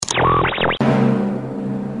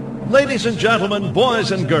Ladies and gentlemen,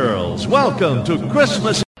 boys and girls, welcome to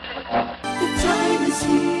Christmas. The time is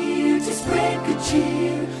here to spread good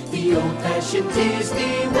cheer, the old-fashioned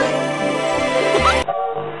Disney way.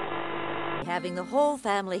 Having the whole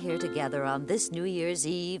family here together on this New Year's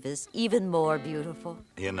Eve is even more beautiful.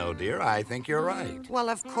 You know, dear, I think you're right. Well,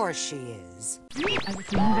 of course she is.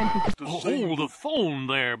 Hold the phone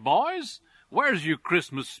there, boys. Where's your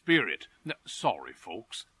Christmas spirit? No, sorry,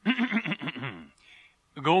 folks.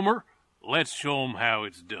 Gomer, let's show 'em how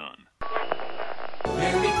it's done.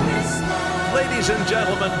 Merry Christmas. Ladies and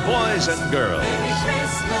gentlemen, boys and girls, Merry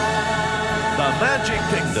Christmas. the Magic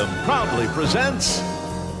Kingdom proudly presents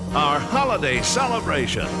our holiday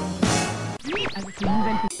celebration.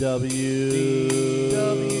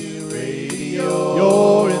 WDW Radio,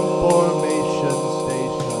 your information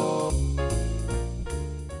station.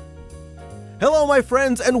 Hello, my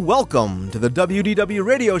friends, and welcome to the WDW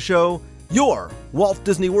Radio Show, your Walt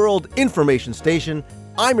Disney World information station.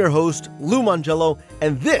 I'm your host, Lou Mangello,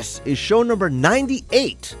 and this is show number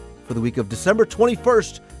 98 for the week of December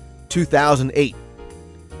 21st, 2008.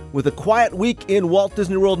 With a quiet week in Walt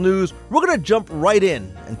Disney World news, we're going to jump right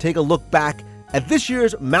in and take a look back at this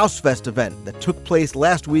year's MouseFest event that took place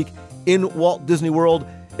last week in Walt Disney World.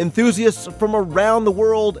 Enthusiasts from around the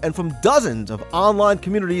world and from dozens of online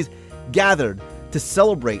communities gathered to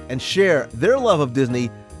celebrate and share their love of Disney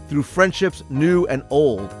through friendships new and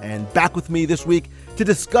old. And back with me this week to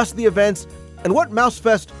discuss the events and what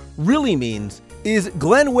MouseFest really means is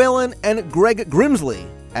Glenn Whalen and Greg Grimsley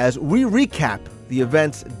as we recap the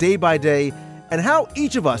events day by day and how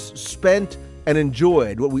each of us spent and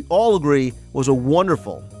enjoyed what we all agree was a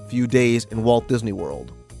wonderful few days in Walt Disney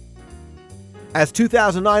World. As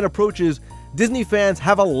 2009 approaches, Disney fans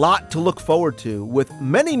have a lot to look forward to, with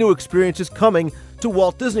many new experiences coming to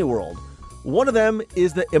Walt Disney World. One of them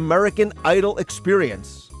is the American Idol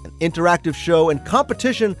Experience, an interactive show and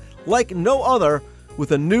competition like no other,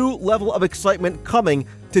 with a new level of excitement coming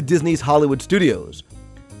to Disney's Hollywood studios.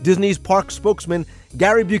 Disney's park spokesman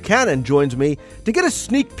Gary Buchanan joins me to get a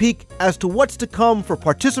sneak peek as to what's to come for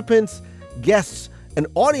participants, guests, and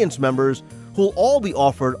audience members who'll all be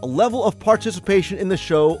offered a level of participation in the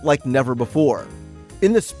show like never before.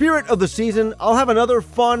 In the spirit of the season, I'll have another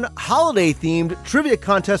fun holiday-themed trivia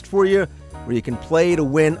contest for you where you can play to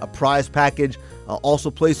win a prize package. I'll also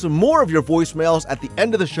play some more of your voicemails at the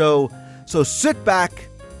end of the show, so sit back,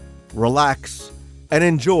 relax, and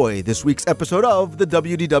enjoy this week's episode of the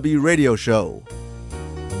WDW Radio Show.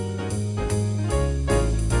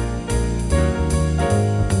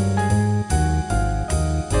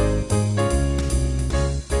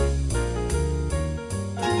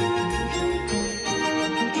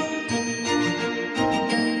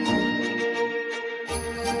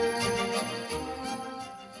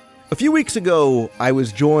 A few weeks ago, I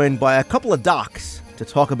was joined by a couple of docs to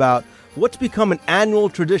talk about what's become an annual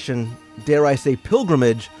tradition, dare I say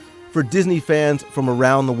pilgrimage, for Disney fans from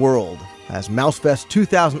around the world, as MouseFest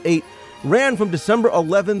 2008 ran from December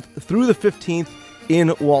 11th through the 15th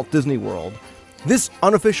in Walt Disney World. This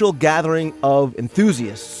unofficial gathering of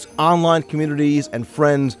enthusiasts, online communities, and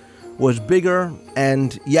friends was bigger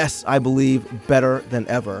and, yes, I believe, better than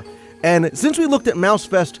ever. And since we looked at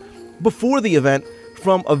MouseFest before the event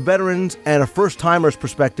from a veterans and a first-timers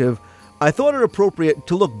perspective, I thought it appropriate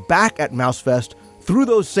to look back at MouseFest through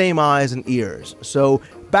those same eyes and ears. So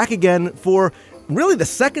back again for really the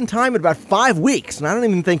second time in about 5 weeks, and I don't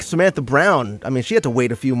even think Samantha Brown, she had to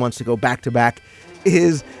wait a few months to go back-to-back,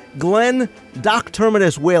 is Glenn Doc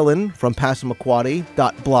Terminus Whalen from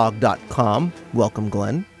Passamaquoddy.blog.com. Welcome,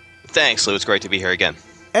 Glenn. Thanks, Lou. It's great to be here again.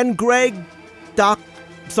 And Greg Doc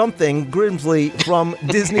something Grimsley from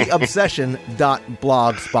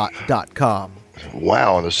DisneyObsession.blogspot.com.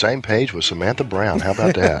 Wow, on the same page with Samantha Brown. How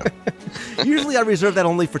about that? Usually I reserve that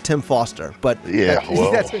only for Tim Foster, but yeah,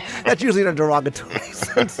 that's usually in a derogatory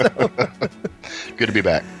sense. So. Good to be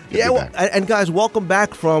back. And guys, welcome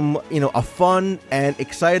back from a fun and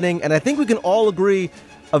exciting, and I think we can all agree,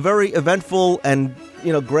 a very eventful and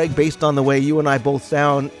Greg, based on the way you and I both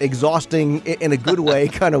sound, exhausting in a good way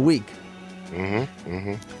kind of week.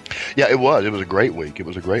 Yeah, it was. It was a great week.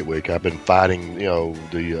 I've been fighting,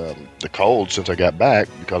 the cold since I got back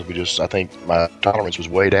because I think my tolerance was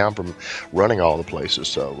way down from running all the places.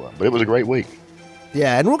 So, but it was a great week.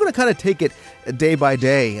 Yeah, and we're going to kind of take it day by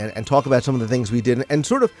day and talk about some of the things we did and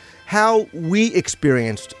sort of how we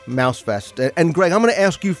experienced MouseFest. And Greg, I'm going to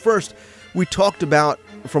ask you first. We talked about,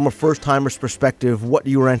 from a first-timer's perspective, what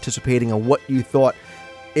you were anticipating and what you thought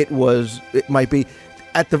it might be.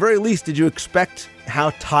 At the very least, did you expect how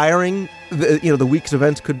tiring the week's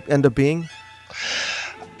events could end up being?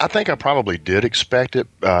 I think I probably did expect it.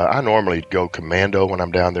 I normally go commando when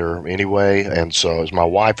I'm down there anyway, and so as my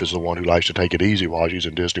wife is the one who likes to take it easy while she's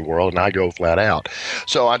in Disney World, and I go flat out.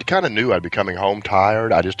 So I kind of knew I'd be coming home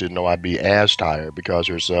tired. I just didn't know I'd be as tired because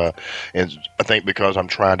and I think because I'm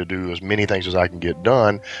trying to do as many things as I can get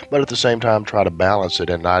done, but at the same time try to balance it.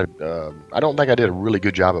 And I don't think I did a really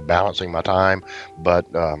good job of balancing my time, but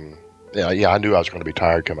yeah, I knew I was going to be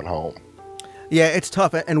tired coming home. Yeah, it's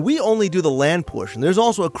tough. And we only do the land portion. There's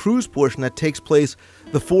also a cruise portion that takes place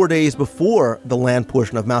the 4 days before the land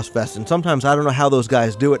portion of Mouse Fest. And sometimes I don't know how those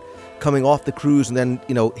guys do it, coming off the cruise and then,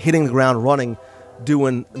 hitting the ground running,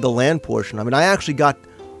 doing the land portion. I mean, I actually got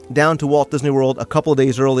down to Walt Disney World a couple of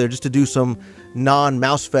days earlier just to do some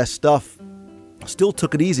non-Mouse Fest stuff. Still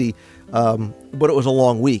took it easy, but it was a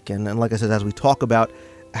long week. And like I said, as we talk about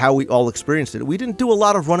how we all experienced it, we didn't do a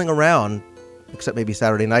lot of running around, except maybe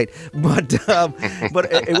Saturday night, but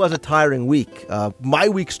it was a tiring week. My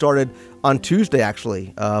week started on Tuesday,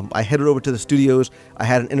 actually. I headed over to the studios. I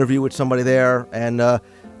had an interview with somebody there, and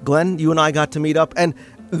Glenn, you and I got to meet up. And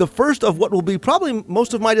the first of what will be probably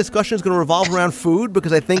most of my discussion is going to revolve around food,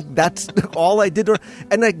 because I think that's all I did.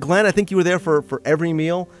 And Glenn, I think you were there for every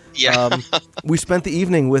meal. Yeah. We spent the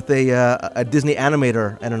evening with a Disney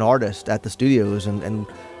animator and an artist at the studios, and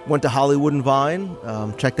went to Hollywood and Vine,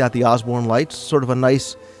 checked out the Osborne Lights, sort of a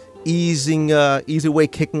nice, easy way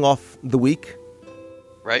kicking off the week.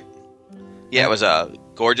 Right. Yeah, it was a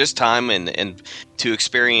gorgeous time, and to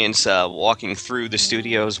experience walking through the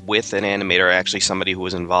studios with an animator, actually somebody who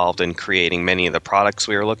was involved in creating many of the products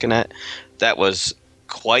we were looking at, that was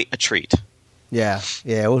quite a treat. Yeah,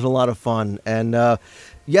 it was a lot of fun. And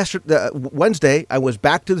Wednesday, I was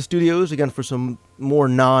back to the studios again for some more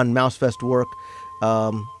non-Mouse Fest work.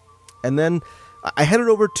 And then I headed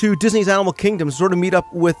over to Disney's Animal Kingdom to sort of meet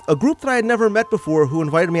up with a group that I had never met before who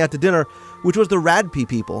invited me out to dinner, which was the Radpee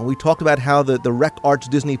people. And we talked about how the Rec Arts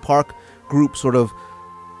Disney Park group sort of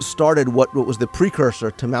started what was the precursor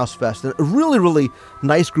to Mouse Fest. A really, really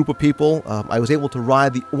nice group of people. I was able to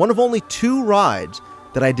ride one of only 2 rides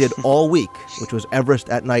that I did all week, which was Everest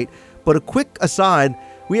at night. But a quick aside,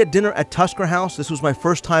 we had dinner at Tusker House. This was my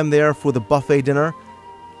first time there for the buffet dinner.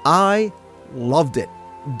 I loved it.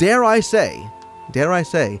 Dare I say,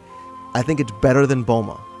 I think it's better than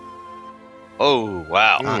Boma. Oh,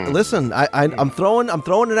 wow. Listen, I'm throwing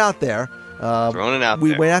it out there.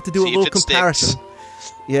 We may have to do a little comparison.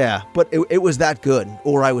 Sticks. Yeah, but it was that good,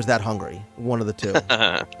 or I was that hungry. One of the two.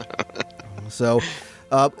 So,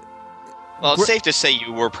 well, it's safe to say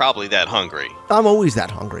you were probably that hungry. I'm always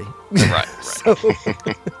that hungry. Right. So,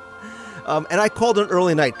 and I called an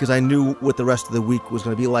early night because I knew what the rest of the week was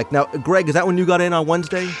going to be like. Now, Greg, is that when you got in on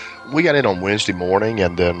Wednesday? We got in on Wednesday morning,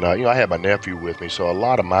 and then, I had my nephew with me, so a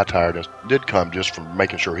lot of my tiredness did come just from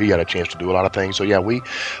making sure he had a chance to do a lot of things. So, yeah, we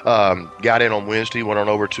got in on Wednesday, went on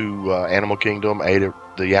over to Animal Kingdom, ate at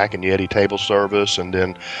the Yak and Yeti table service, and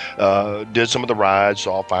then did some of the rides,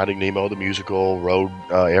 saw Finding Nemo, the musical, rode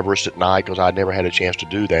Everest at night because I'd never had a chance to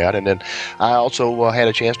do that. And then I also had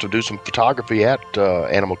a chance to do some photography at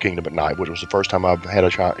Animal Kingdom at night, which was the first time I've had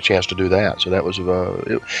a chance to do that. So that was,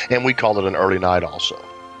 and we called it an early night also.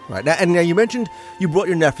 Right. Now you mentioned you brought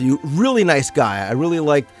your nephew, really nice guy. I really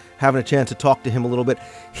liked having a chance to talk to him a little bit.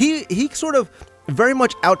 He sort of very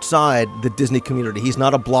much outside the Disney community. He's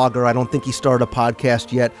not a blogger. I don't think he started a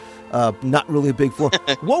podcast yet. Not really a big floor.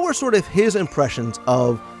 What were sort of his impressions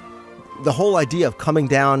of the whole idea of coming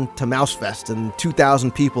down to Mouse Fest and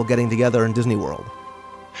 2,000 people getting together in Disney World?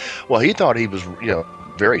 Well, he thought he was,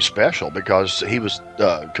 very special because he was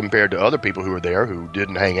compared to other people who were there who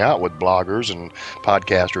didn't hang out with bloggers and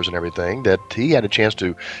podcasters and everything, that he had a chance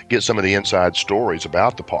to get some of the inside stories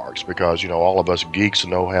about the parks because, all of us geeks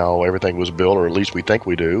know how everything was built, or at least we think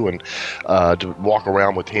we do, and to walk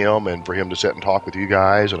around with him and for him to sit and talk with you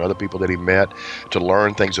guys and other people that he met to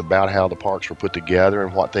learn things about how the parks were put together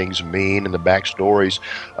and what things mean and the backstories.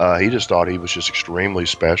 He just thought he was just extremely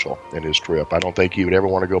special in his trip. I don't think he would ever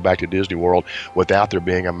want to go back to Disney World without there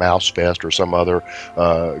being a Mouse Fest or some other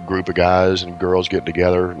group of guys and girls getting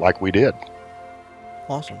together like we did.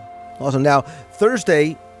 Awesome. Now,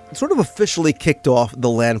 Thursday sort of officially kicked off the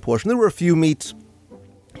land portion. There were a few meets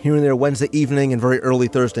here and there Wednesday evening and very early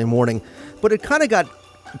Thursday morning, but it kind of got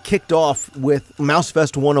kicked off with Mouse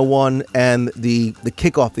Fest 101 and the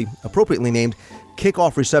kickoff, the appropriately named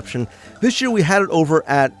kickoff reception. This year we had it over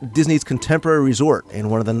at Disney's Contemporary Resort in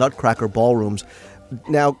one of the Nutcracker ballrooms.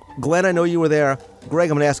 Now, Glenn, I know you were there. Greg,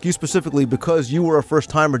 I'm going to ask you specifically because you were a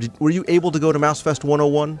first-timer. Were you able to go to Mouse Fest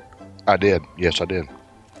 101? I did. Yes, I did.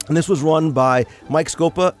 And this was run by Mike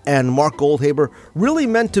Scopa and Mark Goldhaber, really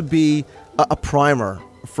meant to be a primer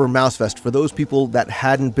for Mousefest, for those people that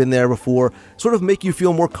hadn't been there before, sort of make you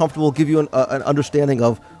feel more comfortable, give you an understanding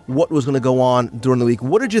of what was going to go on during the week.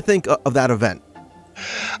 What did you think of that event?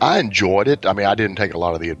 I enjoyed it. I mean, I didn't take a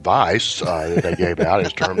lot of the advice that they gave out in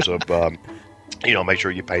terms of, make sure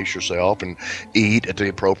you pace yourself and eat at the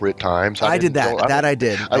appropriate times. I did that. I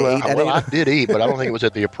did. I did eat, but I don't think it was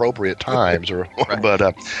at the appropriate times. Right. But no,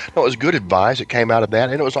 it was good advice. It came out of that,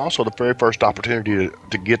 and it was also the very first opportunity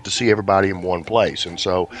to get to see everybody in one place. And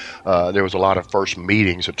so there was a lot of first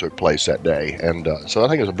meetings that took place that day, and so I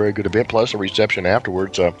think it was a very good event. Plus the reception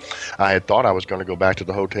afterwards. I had thought I was going to go back to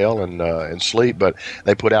the hotel and sleep, but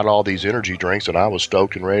they put out all these energy drinks, and I was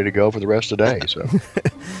stoked and ready to go for the rest of the day. So.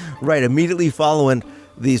 Right, immediately following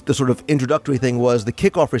the sort of introductory thing was the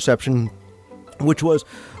kickoff reception, which was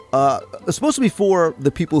supposed to be for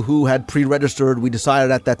the people who had pre-registered. We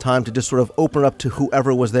decided at that time to just sort of open it up to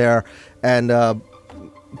whoever was there, and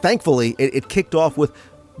thankfully it kicked off with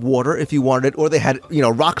water if you wanted it, or they had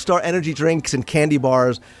Rockstar energy drinks and candy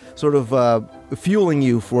bars, sort of fueling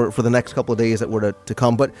you for the next couple of days that were to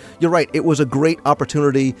come. But you're right, it was a great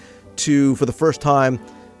opportunity to, for the first time,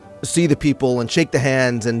 see the people and shake the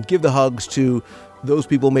hands and give the hugs to those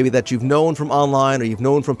people maybe that you've known from online or you've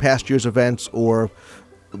known from past year's events, or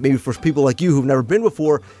maybe for people like you who've never been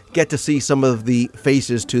before, get to see some of the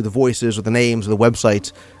faces to the voices or the names or the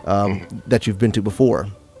websites that you've been to before.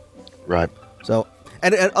 Right. So,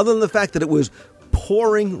 and other than the fact that it was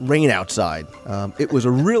pouring rain outside, it was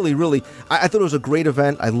a really, really, I thought it was a great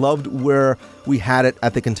event. I loved where we had it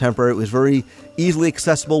at the Contemporary. It was very easily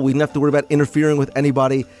accessible. We didn't have to worry about interfering with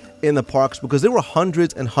anybody in the parks because there were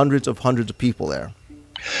hundreds and hundreds of people there.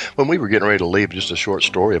 When we were getting ready to leave, just a short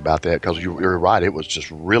story about that, because you're right, it was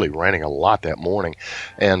just really raining a lot that morning.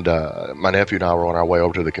 And my nephew and I were on our way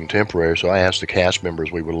over to the Contemporary, so I asked the cast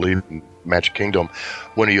members we were leaving Magic Kingdom,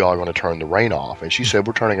 when are you all going to turn the rain off? And she said,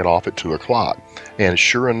 we're turning it off at 2 o'clock. And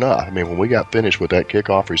sure enough, I mean, when we got finished with that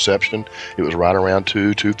kickoff reception, it was right around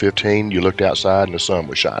 2:15. You looked outside and the sun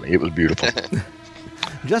was shining. It was beautiful.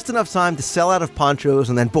 Just enough time to sell out of ponchos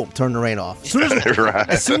and then, boom, turn the rain off. Right.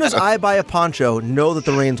 As soon as I buy a poncho, know that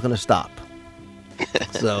the rain's going to stop.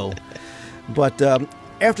 So, but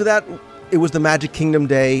after that, it was the Magic Kingdom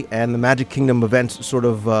day, and the Magic Kingdom events sort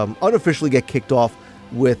of unofficially get kicked off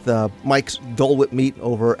with Mike's Dole Whip meet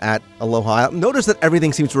over at Aloha. Notice that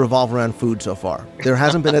everything seems to revolve around food so far. There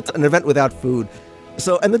hasn't been an event without food.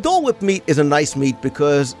 So, and the Dole Whip meet is a nice meet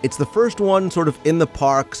because it's the first one sort of in the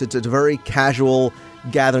parks. It's a very casual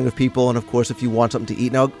gathering of people, and of course, if you want something to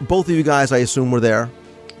eat. Now, both of you guys, I assume, were there.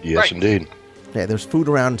 Yes, right. Indeed. Yeah, there's food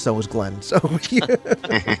around, and so was Glenn. So,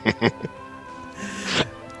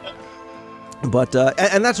 but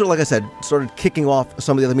and that's sort of, like I said, started kicking off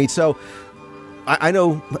some of the other meets. So, I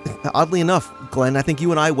know, oddly enough, Glenn, I think you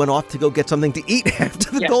and I went off to go get something to eat after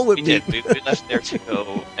the Dole Whip meet. We did. We left there to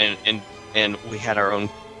go, and we had our own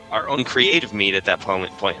creative meet at that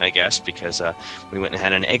point, I guess, because we went and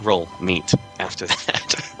had an egg roll meet after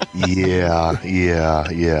that. Yeah.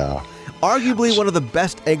 Arguably one of the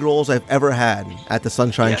best egg rolls I've ever had at the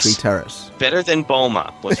Sunshine Tree Terrace. Better than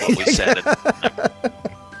Boma was what we said.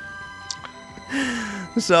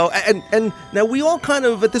 So, and now we all kind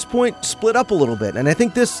of, at this point, split up a little bit. And I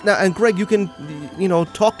think this, now, and Greg, you can,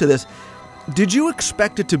 talk to this. Did you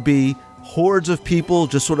expect it to be hordes of people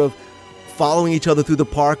just sort of following each other through the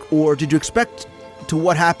park, or did you expect to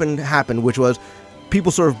what happened, which was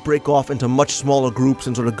people sort of break off into much smaller groups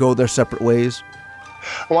and sort of go their separate ways?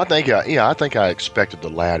 Well, I think I expected the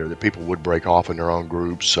latter, that people would break off in their own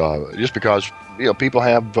groups, just because people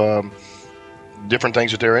have different things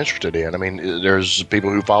that they're interested in. I mean, there's people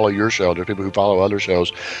who follow your show, there's people who follow other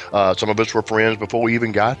shows. Some of us were friends before we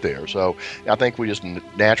even got there, so I think we just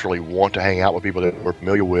naturally want to hang out with people that we're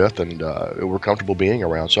familiar with and we're comfortable being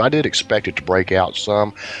around. So I did expect it to break out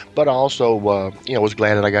some, but also was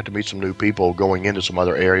glad that I got to meet some new people going into some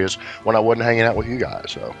other areas when I wasn't hanging out with you guys.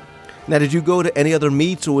 So. Now, did you go to any other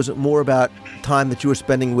meets, or was it more about time that you were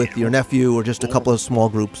spending with your nephew, or just a couple of small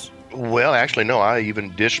groups? Well, actually, no. I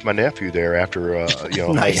even dished my nephew there after,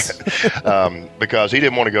 Nice. because he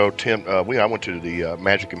didn't want to go. I went to the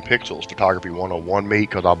Magic and Pixels Photography 101 meet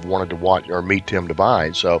because I wanted to meet Tim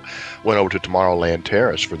Devine. So, went over to Tomorrowland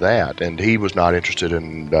Terrace for that, and he was not interested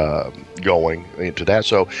in going into that.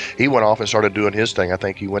 So he went off and started doing his thing. I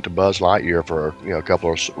think he went to Buzz Lightyear for a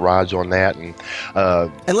couple of rides on that. And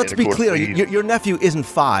let's be clear, your nephew isn't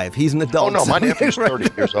 5; he's an adult. Oh no, my nephew's 30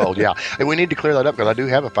 years old. Yeah, and we need to clear that up because I do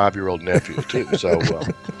have a 5-year-old nephew too. So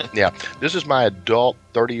this is my adult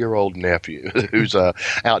 30-year-old nephew who's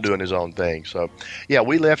out doing his own thing. So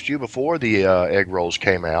we left you before the egg rolls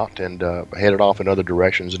came out and headed off in other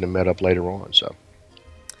directions and then met up later on. So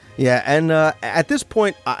Yeah, and at this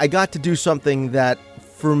point, I got to do something that,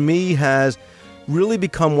 for me, has really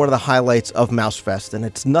become one of the highlights of Mousefest. And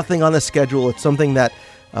it's nothing on the schedule. It's something that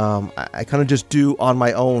I kind of just do on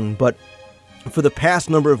my own. But for the past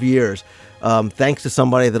number of years, thanks to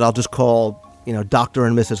somebody that I'll just call, Dr.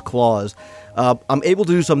 and Mrs. Claus, I'm able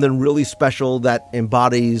to do something really special that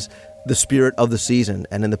embodies the spirit of the season.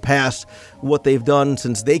 And in the past, what they've done,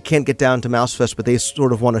 since they can't get down to Mousefest, but they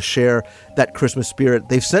sort of want to share that Christmas spirit,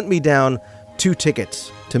 they've sent me down 2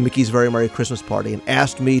 tickets to Mickey's Very Merry Christmas Party and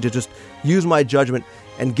asked me to just use my judgment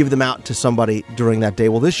and give them out to somebody during that day.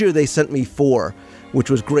 Well, this year they sent me 4, which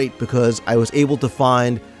was great because I was able to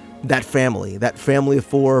find that family of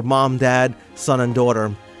 4, mom, dad, son, and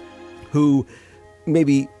daughter, who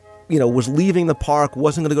maybe was leaving the park,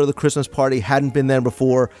 wasn't going to go to the Christmas party, hadn't been there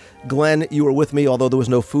before. Glenn, you were with me, although there was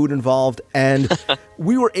no food involved. And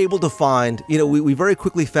we were able to find, we very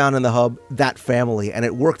quickly found in the hub that family. And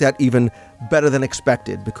it worked out even better than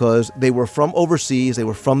expected because they were from overseas. They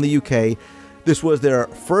were from the UK. This was their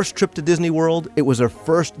first trip to Disney World. It was their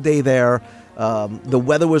first day there. The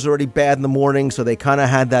weather was already bad in the morning, so they kind of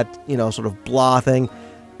had that, sort of blah thing.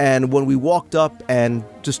 And when we walked up and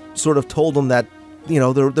just sort of told them that,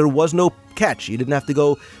 there was no catch. You didn't have to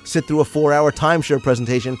go sit through a 4-hour timeshare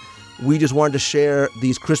presentation. We just wanted to share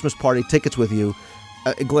these Christmas party tickets with you.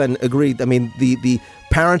 Glenn agreed. I mean, the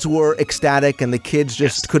parents were ecstatic, and the kids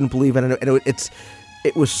just couldn't believe it. And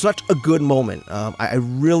it was such a good moment. I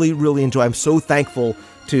really, really enjoy. I'm so thankful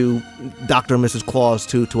to Dr. and Mrs. Claus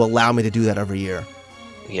to allow me to do that every year.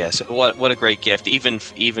 Yes, what a great gift, even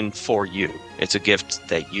for you. It's a gift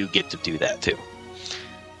that you get to do that too.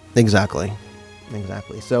 Exactly.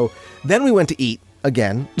 So then we went to eat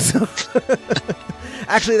again. So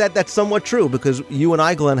actually, that's somewhat true because you and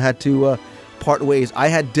I, Glenn, had to part ways. I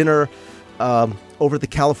had dinner over at the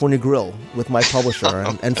California Grill with my publisher,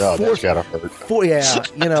 and that's gotta hurt.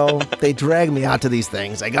 They drag me out to these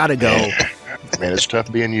things. I gotta go. Man, it's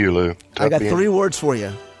tough being you, Lou. I got 3 words for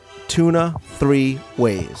you: tuna 3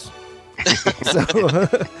 ways.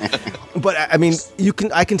 But I mean,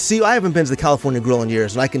 I can see. I haven't been to the California Grill in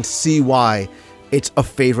years, and I can see why it's a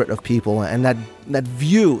favorite of people. And that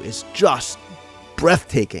view is just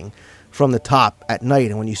breathtaking from the top at night.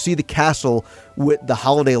 And when you see the castle with the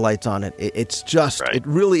holiday lights on it, it's just right. It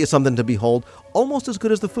really is something to behold. Almost as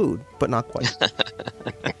good as the food, but not quite.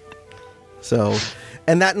 So,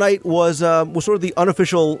 and that night was sort of the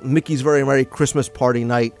unofficial Mickey's Very Merry Christmas Party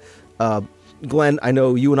night. Glenn, I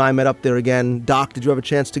know you and I met up there again. Doc, did you have a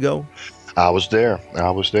chance to go? I was there.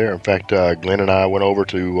 In fact, Glenn and I went over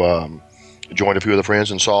to join a few of the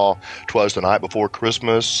friends and saw 'Twas the Night Before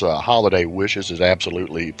Christmas. Holiday Wishes is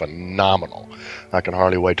absolutely phenomenal. I can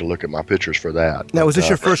hardly wait to look at my pictures for that. Now, was this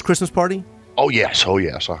your first Christmas party? Oh, yes.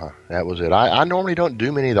 That was it. I normally don't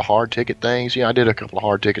do many of the hard ticket things. I did a couple of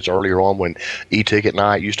hard tickets earlier on when e-ticket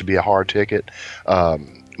night used to be a hard ticket.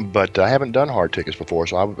 But I haven't done hard tickets before,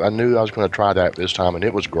 so I knew I was going to try that this time, and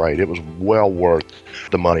it was great. It was well worth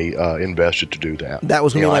the money invested to do that. That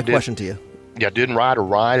was going to be my question to you. Yeah, didn't ride a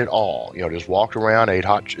ride at all. Just walked around,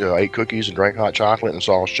 ate cookies and drank hot chocolate and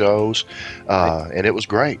saw shows, and it was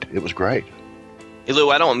great. It was great. Hey,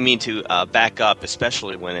 Lou, I don't mean to back up,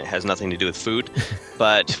 especially when it has nothing to do with food,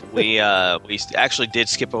 but we actually did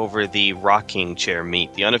skip over the rocking chair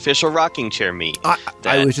meet, the unofficial rocking chair meet.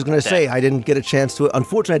 I was just going to say, I didn't get a chance to.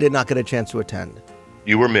 Unfortunately, I did not get a chance to attend.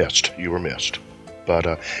 You were missed. But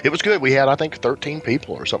it was good. We had, I think, 13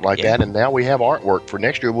 people or something like that, and now we have artwork for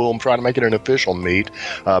next year. We'll try to make it an official meet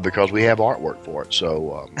because we have artwork for it.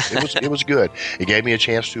 So it was good. It gave me a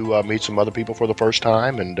chance to meet some other people for the first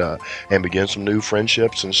time and begin some new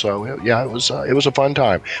friendships. And so it was a fun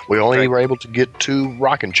time. We only were able to get 2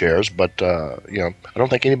 rocking chairs, but I don't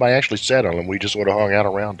think anybody actually sat on them. We just sort of hung out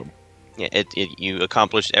around them. Yeah, you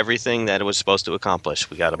accomplished everything that it was supposed to accomplish.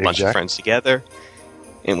 We got a bunch of friends together.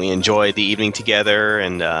 And we enjoyed the evening together,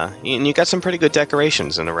 and you got some pretty good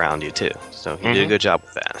decorations around you, too. So you did a good job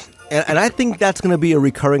with that. And I think that's going to be a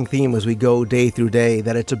recurring theme as we go day through day,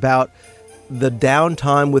 that it's about the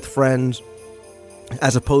downtime with friends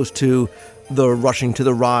as opposed to the rushing to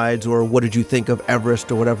the rides or what did you think of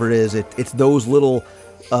Everest or whatever it is. It's those little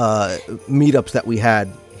meetups that we had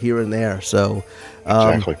here and there. So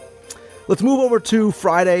exactly. Let's move over to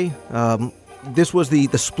Friday. This was the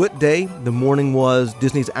split day. The morning was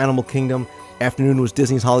Disney's Animal Kingdom. Afternoon was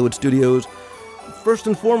Disney's Hollywood Studios. First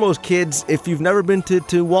and foremost, kids, if you've never been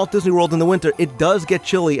to Walt Disney World in the winter, it does get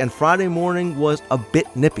chilly, and Friday morning was a bit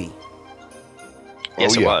nippy.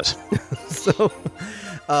 Yes, it was. So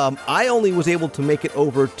I only was able to make it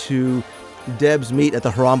over to Deb's meet at the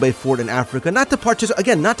Harambe Fort in Africa. Not to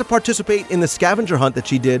participate in the scavenger hunt that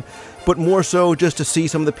she did, but more so just to see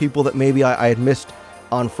some of the people that maybe I had missed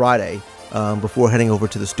on Friday before heading over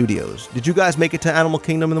to the studios. Did you guys make it to Animal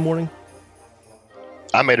Kingdom in the morning?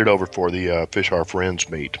 I made it over for the Fish Are Friends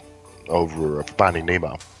meet over Finding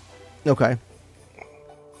Nemo. Okay.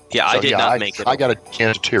 Yeah, I did not make it. I got a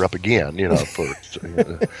chance to tear up again, for.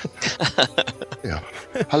 Yeah,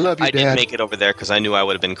 I love you, Dad. I did make it over there because I knew I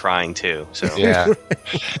would have been crying too. So yeah,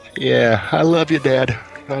 yeah, I love you, Dad.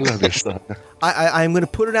 I love you, son. I'm going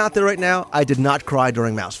to put it out there right now. I did not cry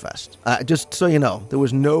during Mouse Fest. Just so you know, there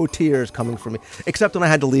was no tears coming from me, except when I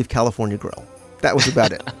had to leave California Grill. That was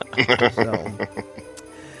about it.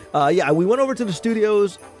 Yeah, we went over to the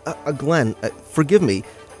studios. Glenn, forgive me.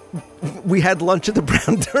 We had lunch at the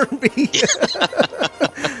Brown Derby.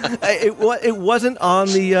 It wasn't on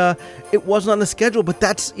the schedule, but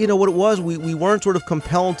that's what it was. We weren't sort of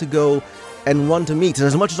compelled to go and run to meets, and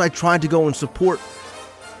as much as I tried to go and support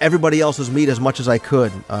everybody else's meet as much as I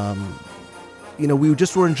could, we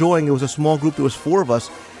just were enjoying. It was a small group. There was 4 of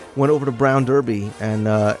us. Went over to Brown Derby and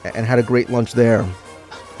had a great lunch there.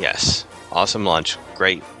 Yes, awesome lunch,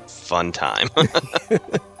 great fun time.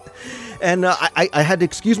 And I had to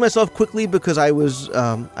excuse myself quickly because I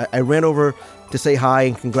ran over to say hi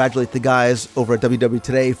and congratulate the guys over at WDW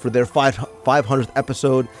Today for their 500th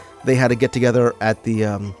episode. They had to get together at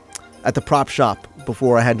the prop shop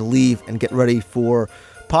before I had to leave and get ready for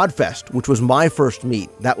Podfest, which was my first meet.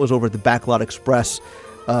 That was over at the Backlot Express.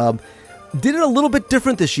 Did it a little bit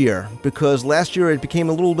different this year because last year it became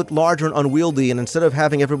a little bit larger and unwieldy, and instead of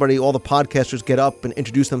having all the podcasters get up and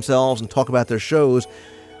introduce themselves and talk about their shows,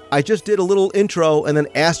 I just did a little intro and then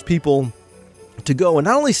asked people to go and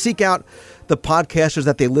not only seek out the podcasters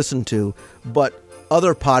that they listen to, but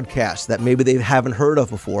other podcasts that maybe they haven't heard of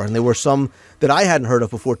before. And there were some that I hadn't heard of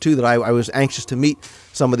before, too, that I was anxious to meet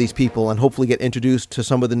some of these people and hopefully get introduced to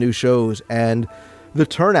some of the new shows. And the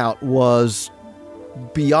turnout was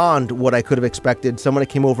beyond what I could have expected. Someone that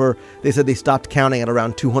came over, they said they stopped counting at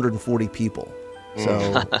around 240 people.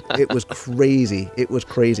 So it was crazy. It was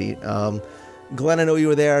crazy. Glenn, I know you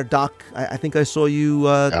were there. Doc, I think I saw you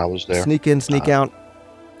I was there. Sneak in, sneak out.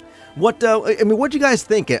 What do you guys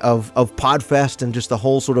think of Podfest and just the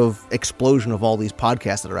whole sort of explosion of all these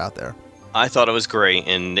podcasts that are out there? I thought it was great,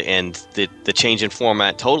 and the change in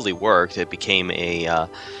format totally worked. It became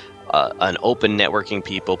an open networking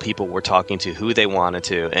people were talking to who they wanted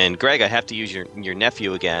to. And Greg, I have to use your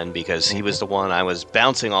nephew again because he was the one I was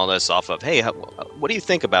bouncing all this off of. Hey, what do you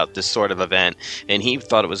think about this sort of event? And he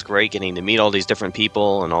thought it was great getting to meet all these different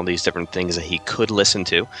people and all these different things that he could listen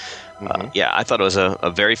to. Yeah, I thought it was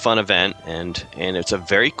a very fun event, and it's a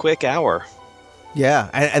very quick hour. Yeah,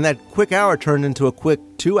 and that quick hour turned into a quick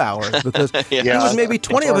 2 hours because it was maybe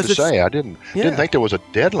 20 of us. I didn't think there was a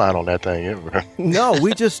deadline on that thing. No,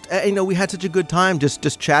 we just we had such a good time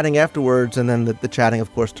just chatting afterwards, and then the chatting,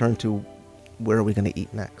 of course, turned to where are we going to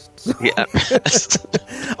eat next. So, yeah,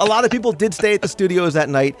 a lot of people did stay at the studios that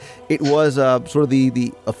night. It was sort of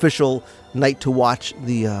the official night to watch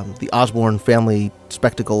the Osborne family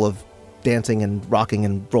spectacle of dancing and rocking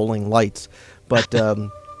and rolling lights, but.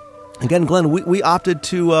 Again, Glenn, we opted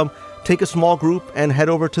to take a small group and head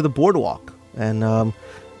over to the boardwalk. And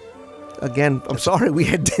again, I'm sorry, we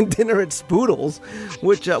had dinner at Spoodles,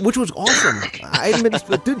 which was awesome. I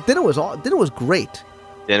admit, dinner was great.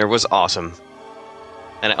 Dinner was awesome,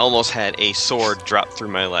 and I almost had a sword drop through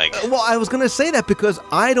my leg. Well, I was going to say that because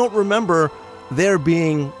I don't remember there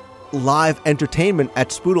being live entertainment at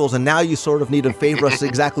Spoodles, and now you sort of need to favor us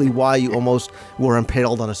exactly why you almost were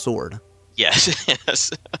impaled on a sword. Yes.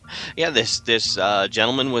 Yeah, this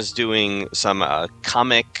gentleman was doing some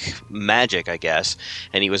comic magic, I guess,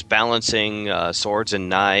 and he was balancing swords and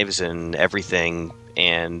knives and everything,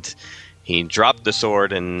 and he dropped the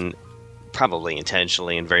sword, and probably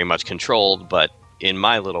intentionally and very much controlled, but in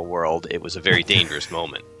my little world, it was a very dangerous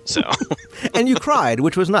moment. So, and you cried,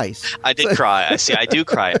 which was nice. I did cry. I do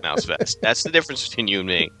cry at Mouse Fest. That's the difference between you and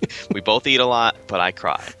me. We both eat a lot, but I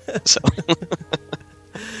cry. So.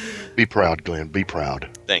 Be proud, Glenn. Be proud.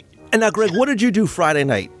 Thank you. And now, Greg, what did you do Friday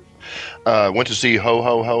night? Went to see Ho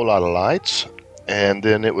Ho Ho Lot of Lights, and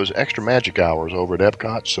then it was extra magic hours over at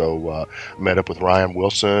Epcot. So met up with Ryan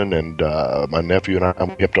Wilson and my nephew and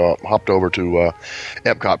I. We hopped over to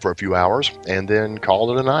Epcot for a few hours, and then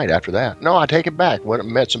called it a night after that. No, I take it back. Went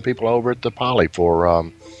and met some people over at the Poly for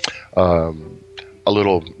a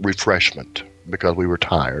little refreshment because we were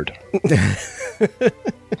tired.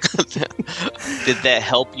 Did that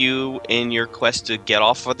help you in your quest to get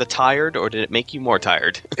off of the tired, or did it make you more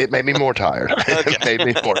tired? It made me more tired. Okay. It made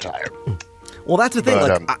me more tired. Well, that's the thing.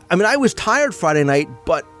 But, I mean, I was tired Friday night,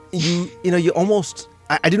 but you almost.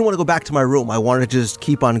 I didn't want to go back to my room. I wanted to just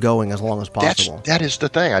keep on going as long as possible. That is the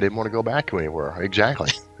thing. I didn't want to go back to anywhere.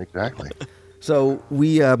 Exactly. So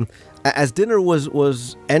we, as dinner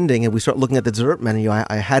was ending and we start looking at the dessert menu,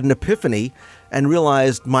 I had an epiphany and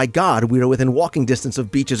realized, my God, we are within walking distance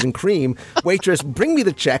of Beaches and Cream. Waitress, bring me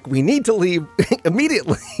the check. We need to leave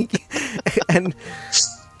immediately. And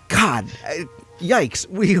God, yikes!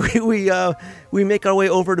 We make our way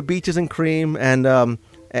over to Beaches and Cream and a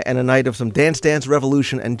night of some Dance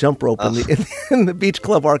Revolution and jump rope in the Beach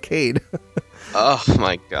Club arcade. Oh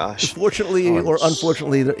my gosh! Fortunately or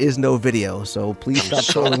unfortunately, there is no video, so please stop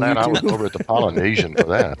trolling YouTube. I was over at the Polynesian for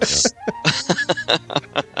that. Yeah.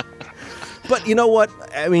 But you know what?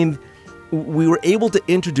 I mean, we were able to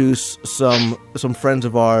introduce some friends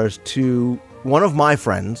of ours to one of my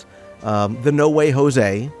friends, the No Way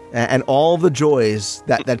Jose, and all the joys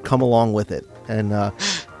that come along with it. And a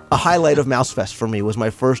highlight of Mousefest for me was my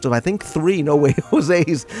first of, I think, 3 No Way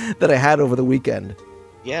Jose's that I had over the weekend.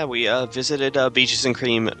 Yeah, we visited Beaches and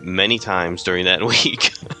Cream many times during that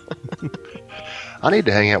week. I need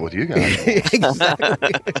to hang out with you guys.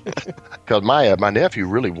 Exactly. Because my nephew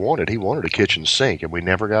really wanted a kitchen sink, and we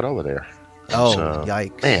never got over there. Oh, so,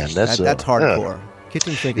 yikes. Man, that's hardcore.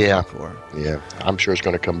 Kitchen sink is hardcore. Yeah, I'm sure it's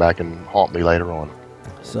going to come back and haunt me later on.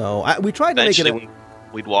 So we tried to make it...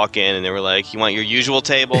 We'd walk in and they were like, "You want your usual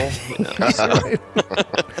table?"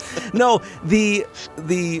 No, the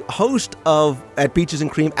host at Beaches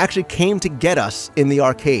and Cream actually came to get us in the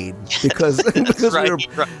arcade because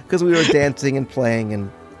we were dancing and playing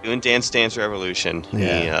and doing Dance Revolution.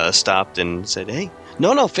 Yeah. He stopped and said, "Hey,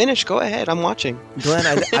 no, finish. Go ahead. I'm watching."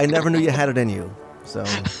 Glenn, I never knew you had it in you. So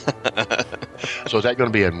is that going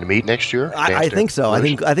to be a meet next year? I think so. I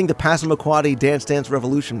think the Passamaquoddy Dance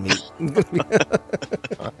Revolution meet.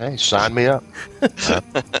 Hey, sign me up.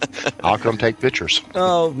 I'll come take pictures.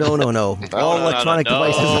 Oh, no. All electronic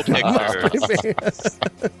devices.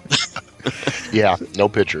 Yeah, no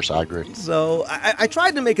pictures. I agree. So I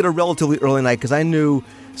tried to make it a relatively early night because I knew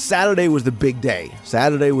Saturday was the big day.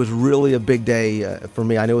 Saturday was really a big day for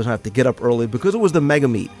me. I knew I was going to have to get up early because it was the mega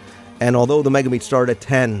meet. And although the mega meet started at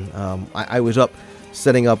 10, I was up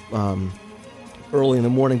setting up early in the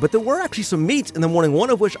morning. But there were actually some meets in the morning, one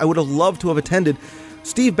of which I would have loved to have attended.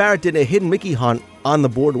 Steve Barrett did a hidden Mickey hunt on the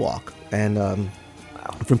boardwalk. And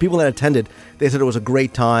from people that attended, they said it was a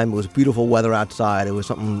great time. It was beautiful weather outside. It was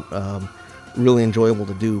something really enjoyable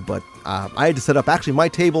to do. But I had to set up actually my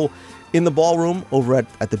table in the ballroom over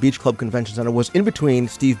at the Beach Club Convention Center was in between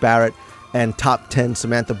Steve Barrett and Top 10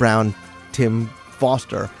 Samantha Brown, Tim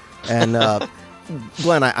Foster. And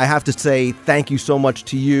Glenn, I have to say thank you so much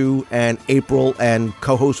to you and April and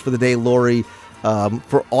co-host for the day, Lori,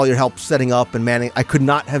 for all your help setting up and manning. I could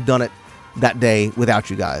not have done it that day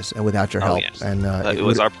without you guys and without your help. Yes. And it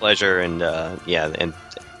was our pleasure, and and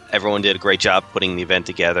everyone did a great job putting the event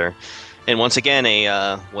together. And once again,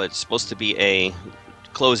 what's supposed to be a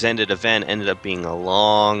close-ended event ended up being a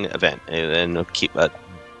long event, and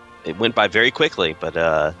it went by very quickly,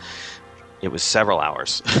 but. It was several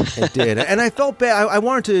hours. It did. And I felt bad. I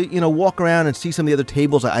wanted to, walk around and see some of the other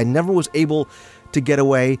tables. I never was able to get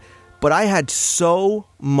away, but I had so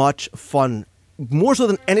much fun, more so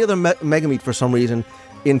than any other Mega Meet for some reason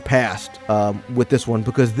in past with this one,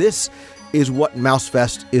 because this is what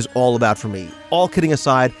Mousefest is all about for me. All kidding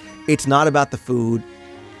aside, it's not about the food.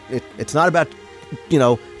 It's not about,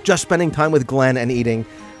 just spending time with Glenn and eating,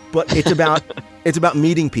 but it's about... It's about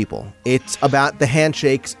meeting people. It's about the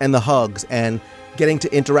handshakes and the hugs and getting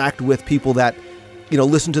to interact with people that,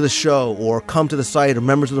 listen to the show or come to the site or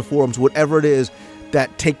members of the forums, whatever it is,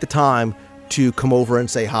 that take the time to come over and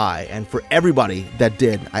say hi. And for everybody that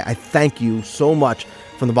did, I thank you so much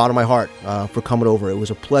from the bottom of my heart for coming over. It was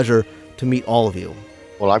a pleasure to meet all of you.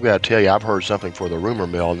 Well, I've got to tell you, I've heard something for the rumor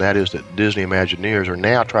mill, and that is that Disney Imagineers are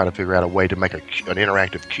now trying to figure out a way to make an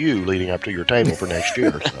interactive queue leading up to your table for next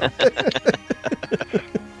year. So.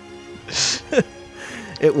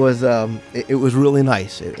 It was really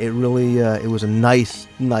nice. It was a nice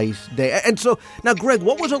day. And so now, Greg,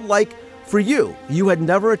 what was it like for you? You had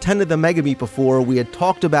never attended the Mega Meet before. We had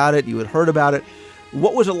talked about it. You had heard about it.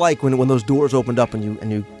 What was it like when those doors opened up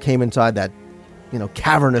and you came inside that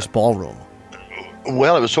cavernous ballroom?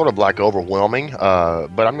 Well, it was sort of like overwhelming,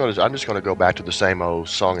 but I'm just going to go back to the same old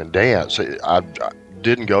song and dance. I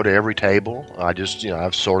didn't go to every table. I just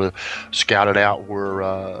I've sort of scouted out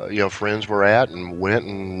where friends were at and went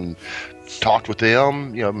and talked with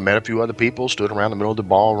them. Met a few other people, stood around the middle of the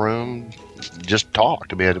ballroom, just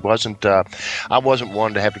talked. I mean, it wasn't. I wasn't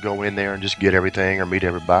one to have to go in there and just get everything or meet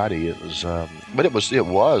everybody. It was, but it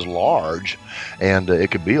was large, and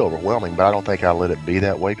it could be overwhelming. But I don't think I let it be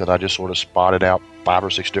that way because I just sort of spotted out 5 or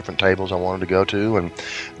 6 different tables I wanted to go to and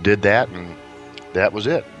did that, and that was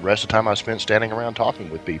it. The rest of the time I spent standing around talking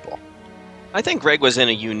with people. I think Greg was in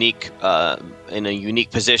a unique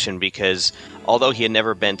position because although he had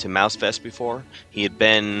never been to MouseFest before, he had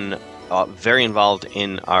been very involved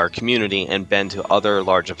in our community and been to other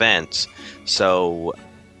large events. So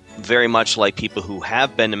very much like people who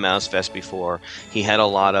have been to MouseFest before, he had a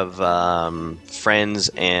lot of friends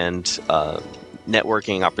and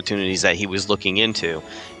networking opportunities that he was looking into.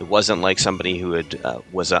 It wasn't like somebody who had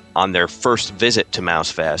was on their first visit to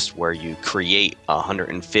MouseFest, where you create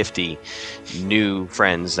 150 new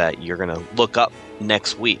friends that you're going to look up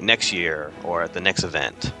next year, or at the next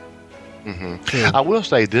event. Mm-hmm. I will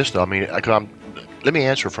say this though. I mean, let me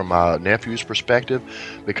answer from my nephew's perspective,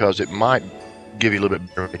 because it might give you a little bit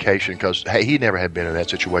better indication. Because hey, he never had been in that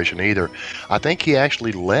situation either. I think he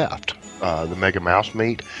actually left the Mega Mouse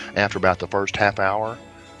Meet after about the first half hour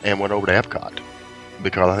and went over to Epcot,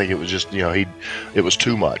 because I think it was just, it was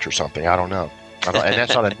too much or something. I don't know. And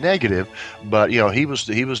that's not a negative, but he was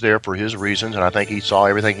there for his reasons, and I think he saw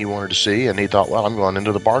everything he wanted to see, and he thought, well, I'm going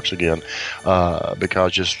into the parks again,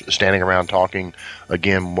 because just standing around talking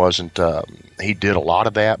again wasn't. He did a lot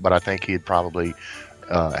of that, but I think he had probably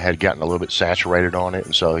had gotten a little bit saturated on it,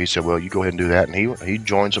 and so he said, well, you go ahead and do that, and he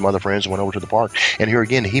joined some other friends and went over to the park. And here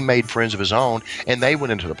again, he made friends of his own, and they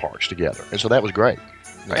went into the parks together, and so that was great.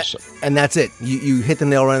 And that's it. You hit the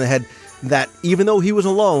nail right on the head, that even though he was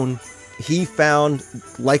alone, he found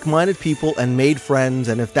like-minded people and made friends,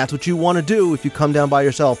 and if that's what you want to do, if you come down by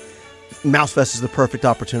yourself, MouseFest is the perfect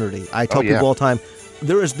opportunity. I tell people all the time,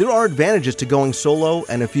 there are advantages to going solo,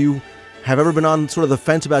 and if you have ever been on sort of the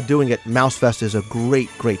fence about doing it, MouseFest is a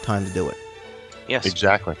great time to do it. Yes,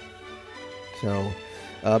 exactly. So,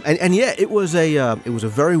 and yeah, it was a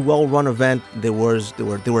very well run event. There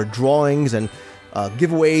were drawings and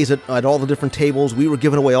giveaways at all the different tables. We were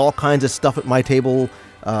giving away all kinds of stuff at my table.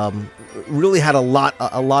 Really had a lot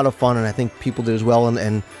of fun, and I think people did as well.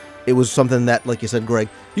 And it was something that, like you said, Greg,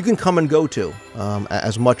 you can come and go to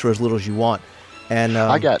as much or as little as you want. And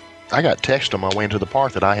I got text on my way into the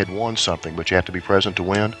park that I had won something, but you have to be present to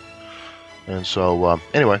win. And so,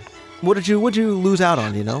 anyway. What did you lose out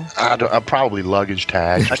on, do you know? I probably luggage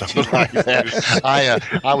tags or something like that.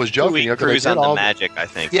 I was joking. We cruise on the Magic, I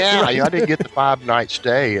think. Yeah, I didn't get the 5-night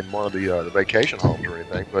stay in one of the vacation homes or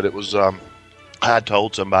anything, but it was... I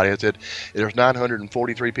told somebody, I said, there's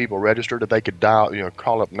 943 people registered. If they could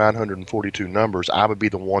call up 942 numbers, I would be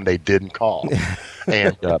the one they didn't call.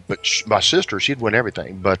 And but my sister, she'd win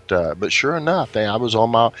everything. But sure enough, I was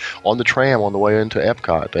on the tram on the way into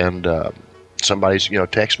Epcot, and somebody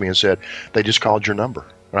texted me and said they just called your number.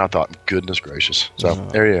 And I thought, goodness gracious. So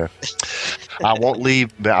there you go. I won't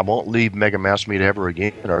leave Mega Mouse Meet ever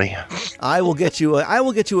again, Ernie. I will get you a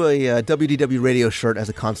WDW radio shirt as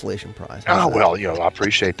a consolation prize. Oh well, I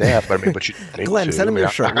appreciate that, but you Glenn, send him your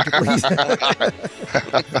shirt, please. In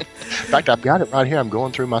fact, I've got it right here. I'm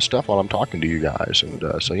going through my stuff while I'm talking to you guys, and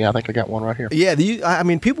so I think I got one right here. Yeah,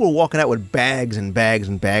 people were walking out with bags and bags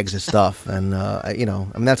and bags of stuff, and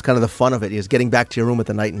that's kind of the fun of it, is getting back to your room at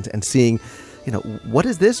the night and seeing. What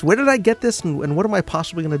is this? Where did I get this? And what am I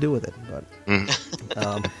possibly going to do with it?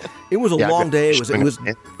 But it was a long day.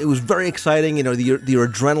 It was very exciting. The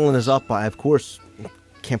adrenaline is up. I, of course,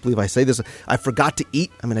 can't believe I say this. I forgot to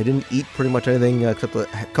eat. I mean, I didn't eat pretty much anything except a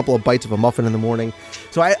couple of bites of a muffin in the morning.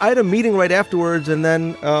 So I had a meeting right afterwards, and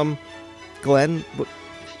then Glenn.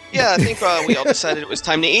 Yeah, I think we all decided it was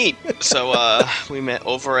time to eat. So we met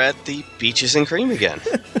over at the Beaches and Cream again.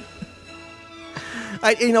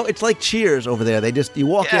 It's like Cheers over there. You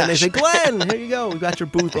walk in, they say, Glenn, here you go. We got your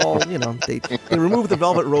booth all, they remove the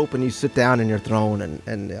velvet rope and you sit down in your throne.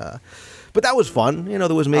 But that was fun. There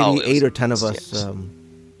was maybe 8 or 10 of us.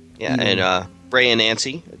 And Ray and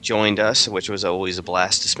Nancy joined us, which was always a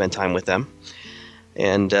blast to spend time with them.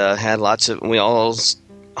 And we all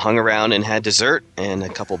hung around and had dessert and a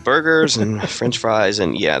couple burgers and French fries.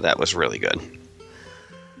 And that was really good.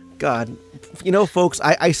 God, folks,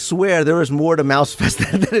 I swear there is more to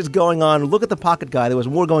MouseFest that is going on. Look at the Pocket Guy. There was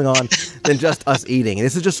more going on than just us eating. And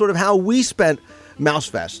this is just sort of how we spent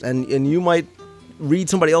MouseFest. And you might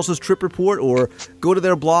read somebody else's trip report or go to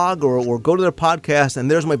their blog or go to their podcast,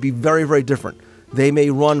 and theirs might be very, very different. They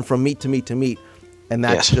may run from meet to meet to meet, and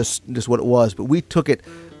that's just what it was. But we took it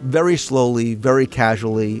very slowly, very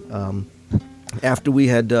casually. After we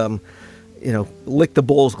had... licked the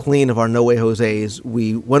bowls clean of our No Way Jose's,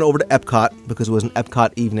 we went over to Epcot because it was an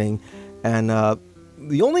Epcot evening, And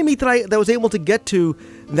the only meet that I was able to get to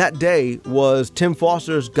that day was Tim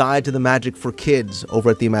Foster's Guide to the Magic for Kids over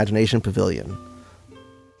at the Imagination Pavilion.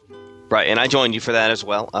 Right, and I joined you for that as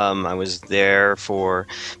well. I was there for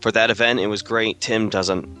that event. It was great. Tim does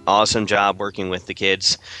an awesome job working with the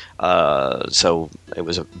kids. So it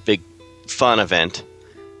was a big, fun event.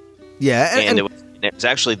 Yeah, and it was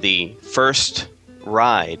actually the first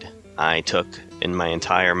ride I took in my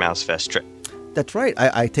entire Mouse Fest trip. That's right.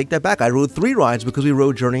 I take that back. I rode 3 rides because we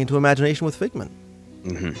rode Journey into Imagination with Figment.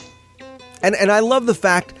 Mm-hmm. And I love the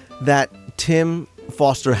fact that Tim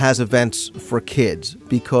Foster has events for kids,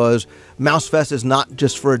 because Mouse Fest is not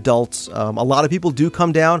just for adults. A lot of people do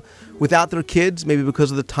come down without their kids, maybe because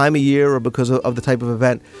of the time of year or because of the type of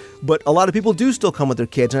event. But a lot of people do still come with their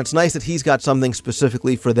kids, and it's nice that he's got something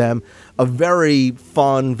specifically for them. A very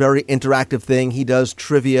fun, very interactive thing. He does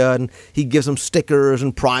trivia, and he gives them stickers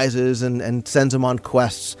and prizes and sends them on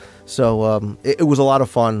quests. So it was a lot of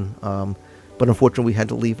fun. But unfortunately, we had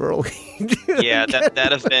to leave early. Yeah,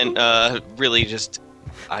 that event really just...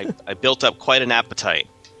 I built up quite an appetite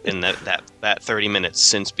in that 30 minutes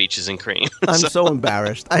since Beaches and Cream. I'm so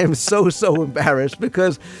embarrassed. I am so embarrassed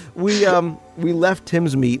because we left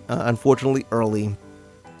Tim's meet, unfortunately, early.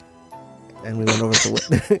 And we went over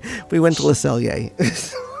to we went to Le Cellier.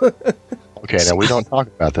 Okay, now we don't talk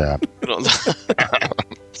about that.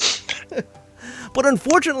 But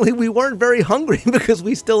unfortunately, we weren't very hungry because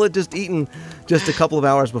we still had just eaten just a couple of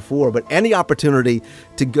hours before. But any opportunity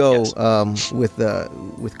to go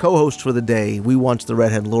with co-hosts for the day, We Want's the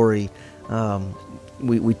Redhead Lori,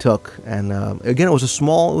 we took. And again, it was a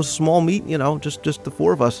small meet, just the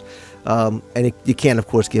 4 of us. And you can't, of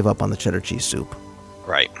course, give up on the cheddar cheese soup.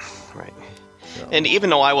 Right. So. And even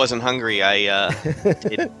though I wasn't hungry, I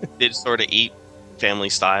did sort of eat family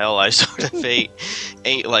style. I sort of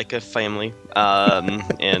ate like a family,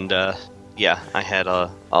 and I had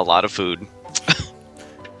a lot of food.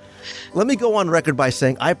 Let me go on record by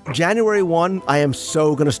saying, January 1, I am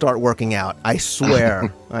so going to start working out. I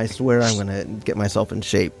swear, I'm going to get myself in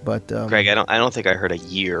shape. But Greg, I don't think I heard a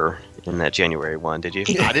year in that January 1. Did you?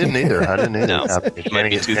 I didn't either. No, it might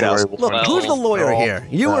be 2012. Look, who's the lawyer here?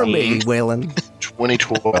 You or me, Waylon?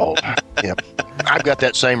 2012. Yep. I've got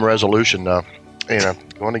that same resolution.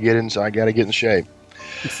 Going to get in, so I got to get in shape.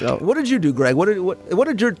 So, what did you do, Greg? What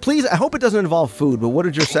did your? Please, I hope it doesn't involve food. But what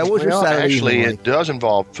your Saturday? Actually, evening like? It does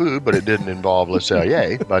involve food, but it didn't involve Le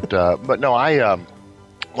Cellier. But no, I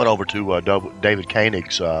went over to David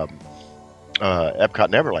Koenig's Epcot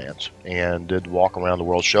Neverlands and did walk around the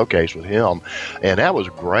World Showcase with him, and that was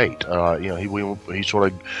great. He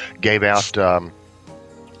sort of gave out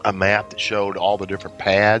a map that showed all the different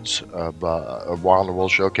pads of Wild the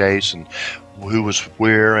World Showcase and who was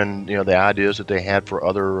where, and the ideas that they had for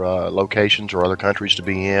other locations or other countries to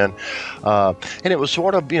be in, and it was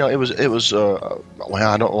sort of it was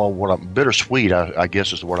I don't know what bittersweet I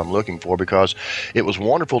guess is the word I'm looking for, because it was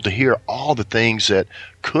wonderful to hear all the things that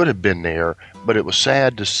could have been there, but it was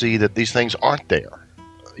sad to see that these things aren't there.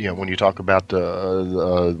 When you talk about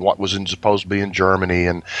what was supposed to be in Germany,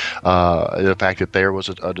 and the fact that there was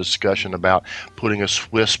a discussion about putting a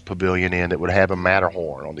Swiss pavilion in that would have a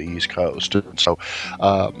Matterhorn on the East Coast. And so,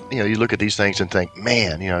 you look at these things and think,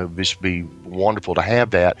 man, it would just be wonderful to have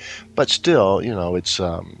that. But still, it's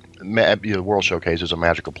the World Showcase is a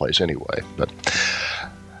magical place anyway. But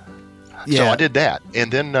so I did that,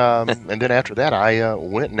 and then after that, I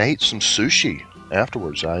went and ate some sushi.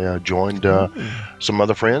 Afterwards, I joined some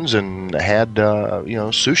other friends and had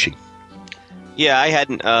sushi. Yeah, I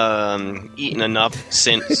hadn't eaten enough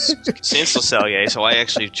since Le Cellier, so I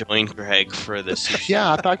actually joined Greg for the sushi.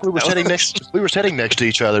 Yeah, I thought we were sitting next to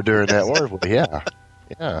each other during that, weren't we? Yeah.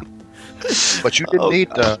 But you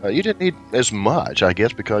didn't eat as much, I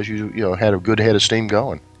guess, because you had a good head of steam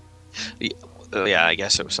going. Yeah, I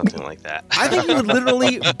guess it was something like that. I think you would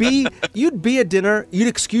literally you'd be at dinner, you'd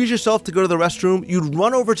excuse yourself to go to the restroom, you'd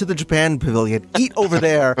run over to the Japan pavilion, eat over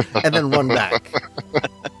there, and then run back.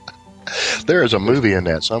 There is a movie in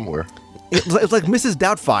that somewhere. It's like Mrs.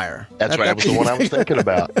 Doubtfire. That's right. That was the one I was thinking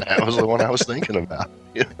about. That was the one I was thinking about.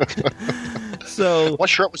 So, what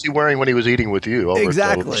shirt was he wearing when he was eating with you?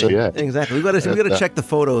 Exactly. Exactly. We got to check the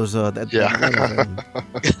photos.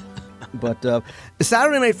 But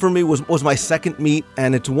Saturday night for me was my second meet,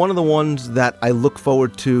 and it's one of the ones that I look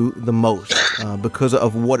forward to the most because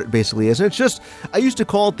of what it basically is. And it's just, I used to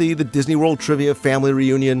call it the Disney World Trivia Family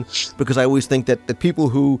Reunion, because I always think that the people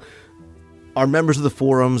who are members of the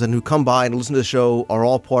forums and who come by and listen to the show are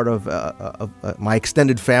all part of my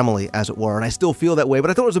extended family, as it were. And I still feel that way, but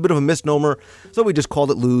I thought it was a bit of a misnomer, so we just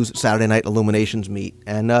called it Lou's Saturday Night Illuminations Meet.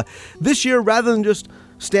 And this year, rather than just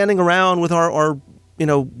standing around with our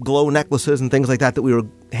glow necklaces and things like that we were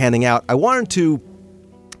handing out, I wanted to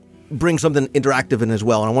bring something interactive in as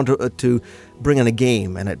well. And I wanted to bring in a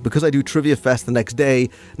game. And because I do Trivia Fest the next day,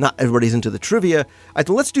 not everybody's into the trivia. I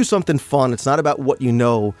thought, let's do something fun. It's not about what you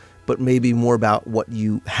know, but maybe more about what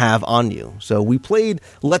you have on you. So we played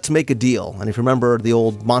Let's Make a Deal. And if you remember, the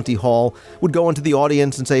old Monty Hall would go into the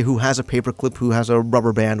audience and say who has a paperclip, who has a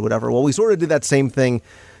rubber band, whatever. Well, we sort of did that same thing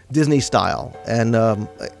Disney style. And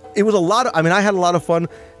it was I had a lot of fun.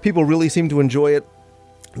 People really seemed to enjoy it.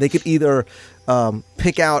 They could either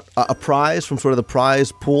pick out a prize from sort of the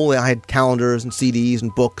prize pool. I had calendars and CDs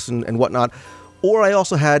and books and whatnot. Or I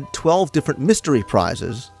also had 12 different mystery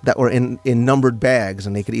prizes that were in numbered bags.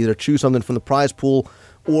 And they could either choose something from the prize pool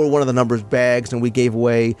or one of the numbered bags. And we gave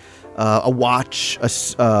away a watch,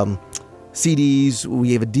 CDs, we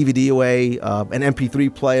gave a DVD away, an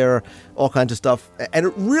MP3 player, all kinds of stuff. And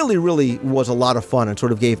it really, really was a lot of fun and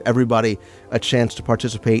sort of gave everybody a chance to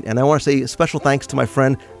participate. And I want to say a special thanks to my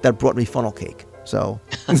friend that brought me funnel cake. So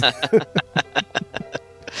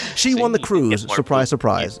she won the cruise, surprise,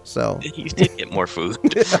 surprise. So you did get more food.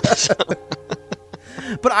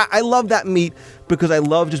 But I love that meet because I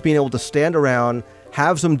love just being able to stand around,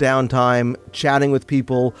 have some downtime, chatting with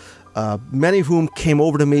people, many of whom came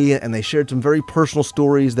over to me and they shared some very personal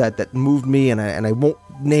stories that moved me, and I won't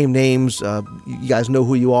name names. You guys know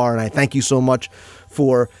who you are, and I thank you so much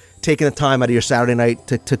for taking the time out of your Saturday night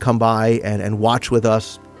to come by and watch with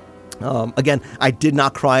us. Again, I did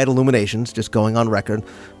not cry at Illuminations, just going on record,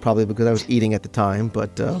 probably because I was eating at the time,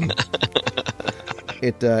 but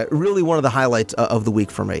it really one of the highlights of the week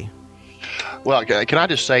for me. Well, can I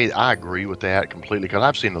just say I agree with that completely, because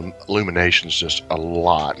I've seen Illuminations just a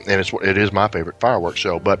lot, and it is my favorite fireworks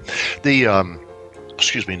show. But the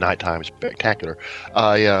nighttime is spectacular.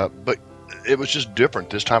 But it was just different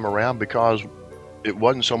this time around because it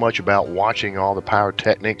wasn't so much about watching all the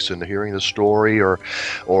pyrotechnics and hearing the story or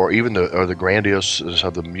even the grandioseness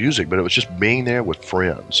of the music, but it was just being there with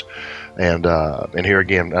friends. And here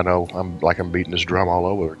again, I know I'm beating this drum all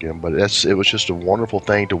over again, but it was just a wonderful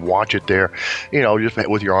thing to watch it there, just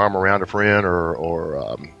with your arm around a friend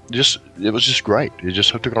or it was just great. It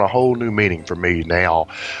just took on a whole new meaning for me now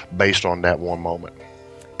based on that one moment.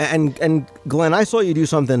 And Glenn, I saw you do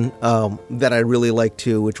something that I really liked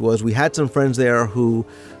too, which was we had some friends there who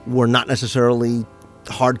were not necessarily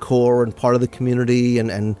hardcore and part of the community,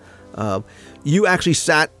 and you actually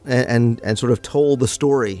sat and sort of told the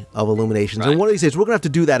story of Illuminations. Right. And one of these days, we're going to have to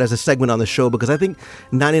do that as a segment on the show because I think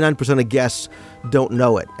 99% of guests don't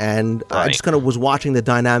know it. And right. I just kind of was watching the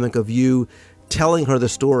dynamic of you telling her the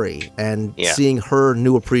story and seeing her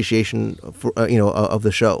new appreciation for, of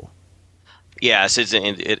the show. Yes,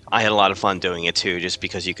 I had a lot of fun doing it too, just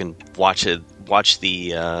because you can watch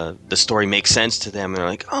the story make sense to them, and they're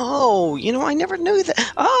like, "Oh, I never knew that."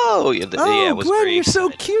 It was Glenn, great. You're so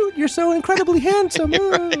cute. You're so incredibly handsome.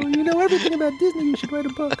 Oh, you know everything about Disney. You should write a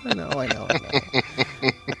book. I know.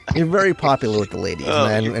 You're very popular with the ladies,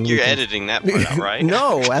 man. And you're editing that part out, right?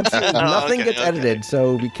 No, absolutely nothing gets edited.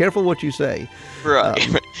 So be careful what you say. Right.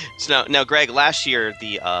 So now, Greg, last year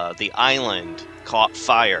the island caught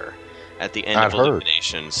fire at the end of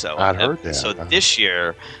Illumination. So I'd heard that. So this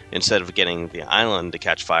year, instead of getting the island to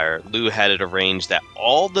catch fire, Lou had it arranged that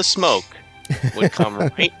all the smoke would come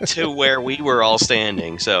right to where we were all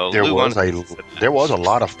standing. So there was a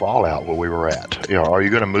lot of fallout where we were at. Are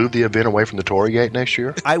you going to move the event away from the Torii Gate next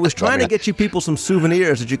year? I was trying to get you people some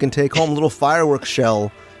souvenirs that you can take home, a little fireworks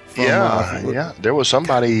shell. From, There was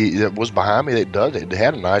somebody that was behind me that does it. They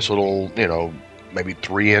had a nice little, maybe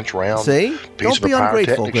 3-inch round piece Don't be of a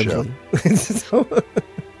ungrateful, pyrotechnic show.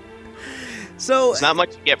 So it's not much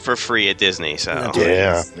you get for free at Disney. So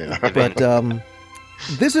yeah. But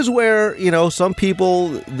this is where some people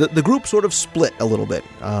the group sort of split a little bit.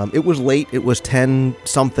 It was late. It was 10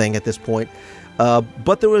 something at this point.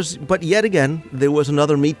 But yet again there was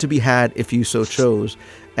another meet to be had if you so chose,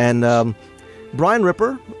 and Brian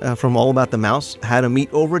Ripper from All About the Mouse had a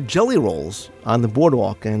meet over Jelly Rolls on the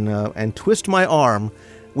boardwalk, and twist my arm,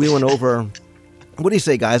 we went over. What do you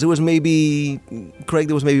say, guys? It was maybe, Craig,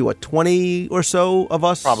 there was maybe, 20 or so of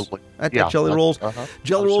us? Probably. At Jelly Rolls.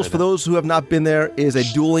 Jelly Rolls, for those who have not been there, is a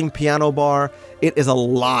dueling piano bar. It is a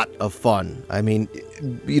lot of fun. I mean,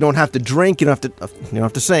 you don't have to drink, you don't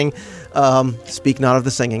have to sing. Speak not of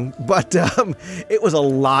the singing. But it was a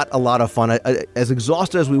lot of fun. As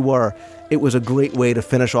exhausted as we were, it was a great way to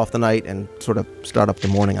finish off the night and sort of start up the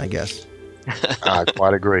morning, I guess. I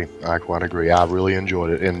quite agree. I really enjoyed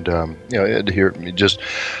it, and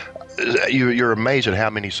you're amazed at how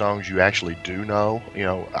many songs you actually do know,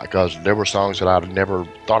 because there were songs that I'd never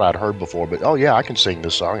thought I'd heard before, but oh yeah, I can sing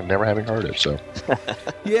this song and never having heard it. So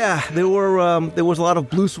yeah, there was a lot of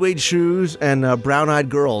blue suede shoes and brown-eyed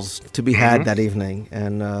girls to be had that evening,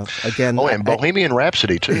 and again, and Bohemian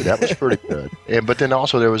Rhapsody too. That was pretty good. But then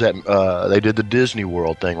also there was that they did the Disney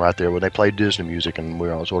World thing right there when they played Disney music, and we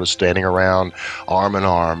were all sort of standing around arm in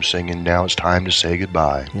arm singing "Now It's Time to Say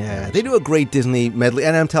Goodbye." Yeah, they do a great Disney medley,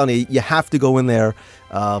 and I'm telling you, you have to go in there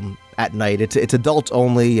at night. It's adults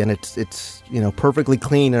only, and it's perfectly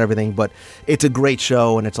clean and everything. But it's a great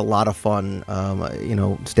show, and it's a lot of fun.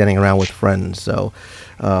 Standing around with friends. So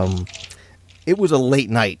it was a late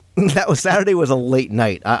night. Saturday was a late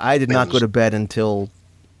night. I did not go to bed until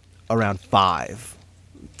around 5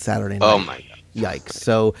 Saturday night. Oh my God! Yikes!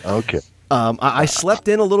 So okay. I slept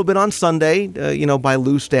in a little bit on Sunday, by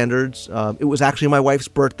Lou standards. It was actually my wife's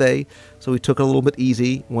birthday, so we took it a little bit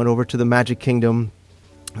easy. Went over to the Magic Kingdom,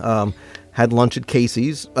 had lunch at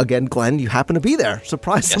Casey's. Again, Glenn, you happen to be there.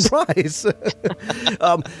 Surprise, surprise.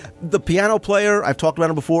 The piano player, I've talked about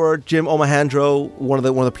him before, Jim Omahandro, one of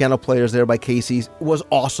the piano players there by Casey's, was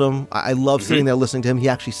awesome. I love sitting there listening to him. He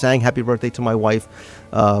actually sang Happy Birthday to my wife,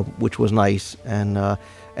 which was nice.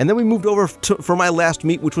 And then we moved over for my last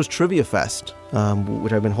meet, which was Trivia Fest,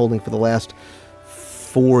 which I've been holding for the last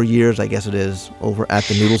 4 years, I guess it is, over at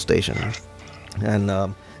the Noodle Station.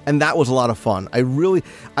 And that was a lot of fun.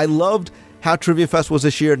 I loved how Trivia Fest was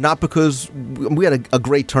this year, not because we had a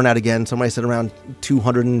great turnout again. Somebody said around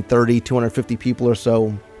 230, 250 people or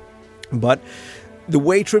so. But the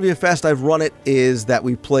way Trivia Fest I've run it is that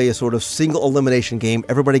we play a sort of single elimination game.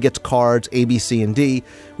 Everybody gets cards, A, B, C, and D.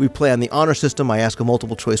 We play on the honor system. I ask a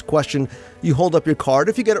multiple choice question. You hold up your card.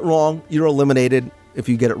 If you get it wrong, you're eliminated. If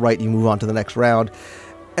you get it right, you move on to the next round.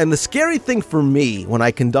 And the scary thing for me when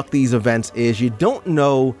I conduct these events is you don't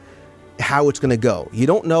know how it's going to go. You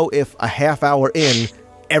don't know if a half hour in,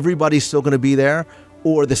 everybody's still going to be there,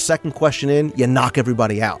 or the second question in, you knock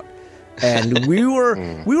everybody out. And we were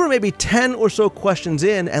maybe 10 or so questions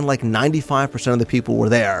in, and like 95% of the people were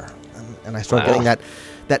there. And I started getting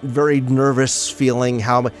that very nervous feeling.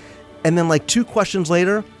 And then like 2 questions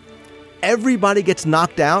later, everybody gets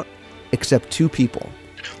knocked out except 2 people.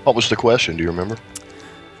 What was the question? Do you remember?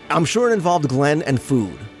 I'm sure it involved Glenn and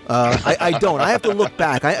food. I don't. I have to look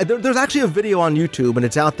back. There's actually a video on YouTube, and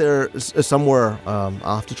it's out there somewhere.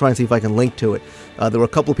 I'll have to try and see if I can link to it. There were a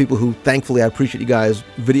couple of people who, thankfully, I appreciate you guys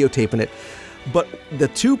videotaping it. But the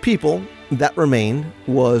 2 people that remained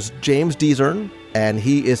was James Deezern, and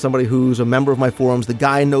he is somebody who's a member of my forums. The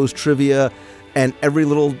guy knows trivia and every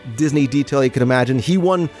little Disney detail you can imagine. He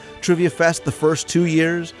won Trivia Fest the first 2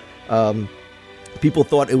 years. People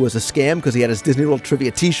thought it was a scam because he had his Disney World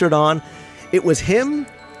Trivia t-shirt on. It was him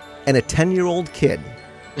and a 10-year-old kid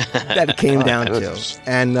that it came down to.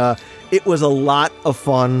 And it was a lot of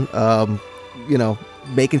fun,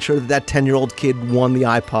 making sure that 10-year-old kid won the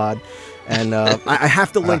iPod. And I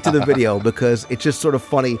have to link to the video because it's just sort of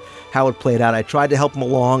funny how it played out. I tried to help him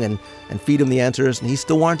along and feed him the answers, and he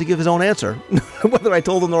still wanted to give his own answer, whether I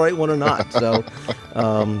told him the right one or not. So,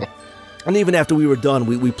 and even after we were done,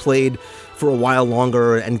 we played for a while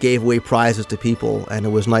longer and gave away prizes to people, and it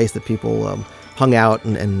was nice that people hung out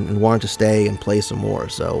and wanted to stay and play some more.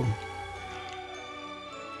 So,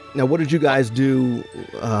 now, what did you guys do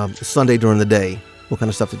Sunday during the day? What kind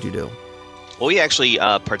of stuff did you do? Well, we actually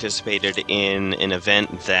participated in an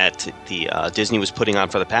event that the Disney was putting on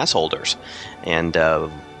for the pass holders, and a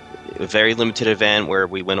very limited event where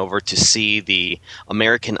we went over to see the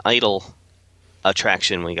American Idol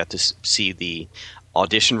attraction. We got to see the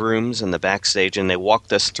audition rooms and the backstage, and they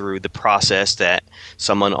walked us through the process that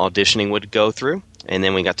someone auditioning would go through. And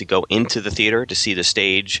then we got to go into the theater to see the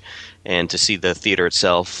stage and to see the theater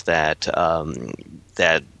itself that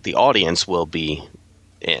that the audience will be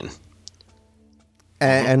in.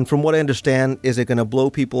 And from what I understand, is it going to blow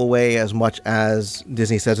people away as much as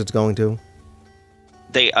Disney says it's going to?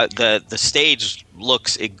 The stage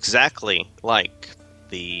looks exactly like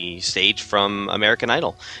the stage from American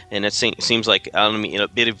Idol, and it seems like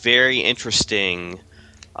a very interesting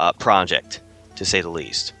project, to say the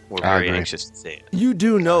least. We're very anxious to see it. You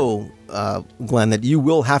do know, Glenn, that you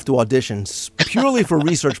will have to audition purely for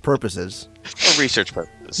research purposes. For research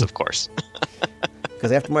purposes, of course.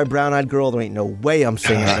 Because after my brown-eyed girl, there ain't no way I'm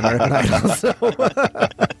singing American Idol.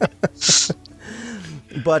 So.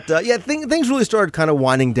 But, things really started kind of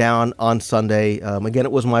winding down on Sunday. Again,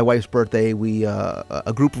 it was my wife's birthday. We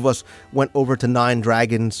a group of us went over to Nine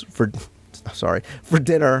Dragons for for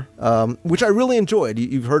dinner, which I really enjoyed.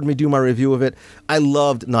 You've heard me do my review of it. I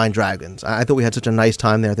loved Nine Dragons. I thought we had such a nice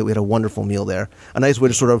time there, that we had a wonderful meal there. A nice way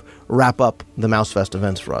to sort of wrap up the MouseFest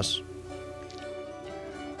events for us.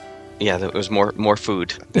 Yeah, there was more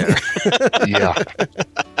food there. Yeah.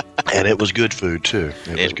 And it was good food, too.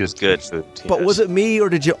 It was good food. Yes. But was it me, or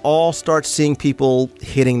did you all start seeing people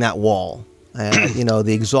hitting that wall? And,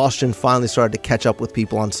 the exhaustion finally started to catch up with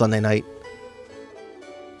people on Sunday night?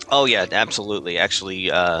 Oh, yeah, absolutely. Actually,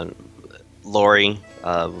 Lori,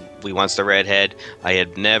 we once the redhead, I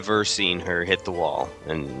had never seen her hit the wall.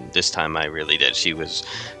 And this time I really did.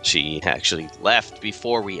 She actually left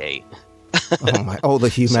before we ate. Oh, the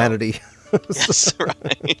humanity. Yes,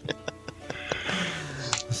 right.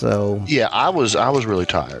 So yeah, I was really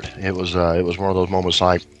tired. It was one of those moments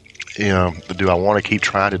like, do I want to keep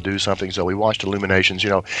trying to do something? So we watched Illuminations.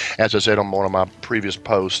 As I said on one of my previous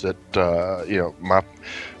posts, that my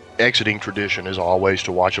exiting tradition is always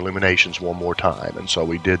to watch Illuminations one more time, and so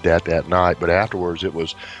we did that night. But afterwards, it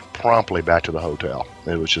was promptly back to the hotel.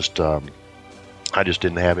 It was just I just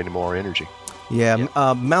didn't have any more energy. Yeah.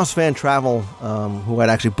 Mouse Fan Travel, who had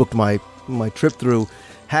actually booked my trip through,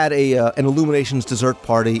 had an Illuminations dessert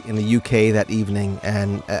party in the UK that evening,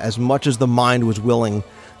 and as much as the mind was willing,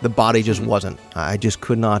 the body just wasn't. I just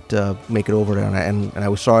could not make it over there, and I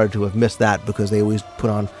was sorry to have missed that, because they always put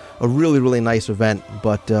on a really, really nice event.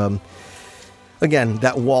 But again,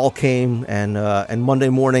 that wall came, and Monday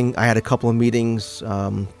morning I had a couple of meetings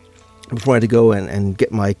before I had to go and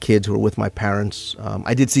get my kids who were with my parents.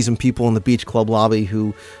 I did see some people in the beach club lobby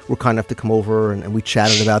who were kind enough to come over, and we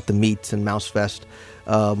chatted about the meets and MouseFest.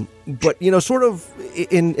 But, sort of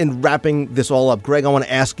in wrapping this all up, Greg, I want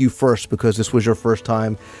to ask you first, because this was your first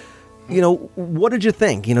time. What did you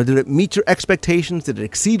think? Did it meet your expectations? Did it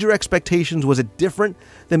exceed your expectations? Was it different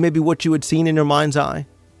than maybe what you had seen in your mind's eye?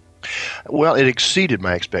 Well, it exceeded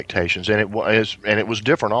my expectations, and it was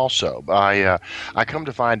different also. I come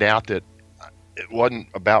to find out that it wasn't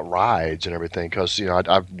about rides and everything, because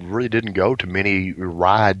I really didn't go to many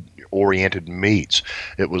ride-oriented meets.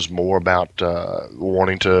 It was more about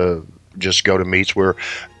wanting to just go to meets where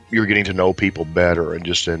you're getting to know people better and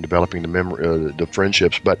just in developing the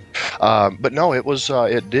friendships. But no,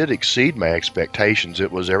 it did exceed my expectations.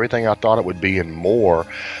 It was everything I thought it would be and more.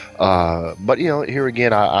 But here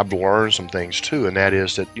again, I've learned some things too, and that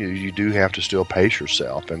is that you do have to still pace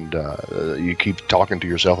yourself, and you keep talking to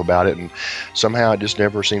yourself about it, and somehow it just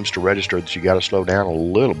never seems to register that you got to slow down a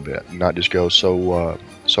little bit, and not just go so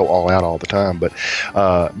all out all the time. But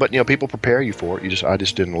people prepare you for it. I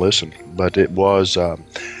just didn't listen. But it was,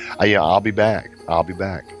 I'll be back. I'll be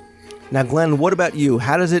back. Now, Glenn, what about you?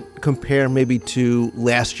 How does it compare maybe to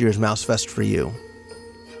last year's MouseFest for you?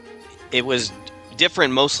 It was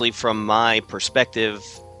different mostly from my perspective.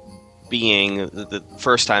 Being the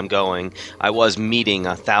first time going, I was meeting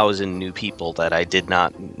 1,000 new people that I did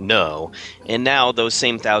not know, and now those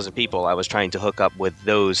same 1,000 people, I was trying to hook up with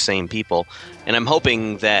those same people, and I'm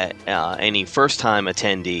hoping that any first-time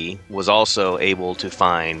attendee was also able to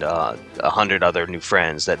find 100 other new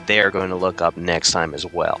friends that they're going to look up next time as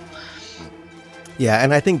well. Yeah,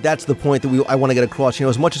 and I think that's the point that I want to get across.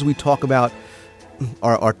 As much as we talk about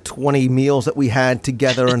our 20 meals that we had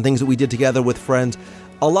together and things that we did together with friends,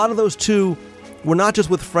 a lot of those too were not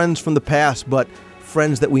just with friends from the past, but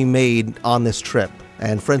friends that we made on this trip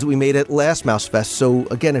and friends that we made at last MouseFest. So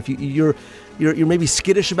again, if you're maybe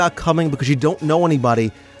skittish about coming because you don't know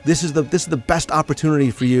anybody, this is the best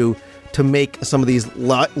opportunity for you to make some of these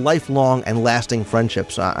lifelong and lasting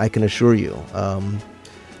friendships. I can assure you.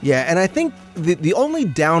 Yeah, and I think the only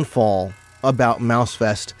downfall about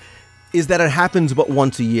MouseFest is that it happens but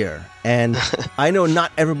once a year, and I know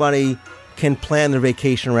not everybody can plan their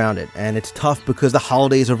vacation around it, and it's tough because the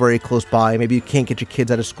holidays are very close by. Maybe you can't get your kids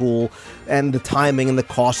out of school, and the timing and the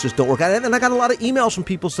costs just don't work out. And I got a lot of emails from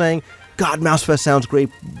people saying, God, MouseFest sounds great,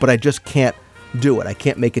 but I just can't do it. I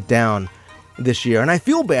can't make it down this year. And I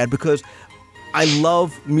feel bad because I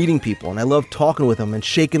love meeting people, and I love talking with them and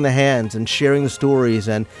shaking the hands and sharing the stories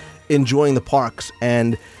and enjoying the parks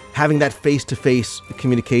and having that face-to-face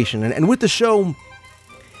communication. And with the show,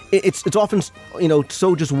 it's often,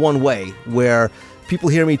 so just one way, where people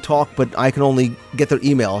hear me talk, but I can only get their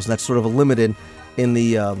emails, and that's sort of limited in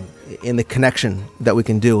the connection that we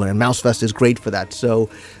can do. And MouseFest is great for that. So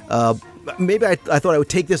maybe I thought I would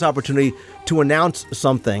take this opportunity to announce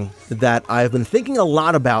something that I've been thinking a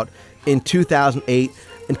lot about in 2008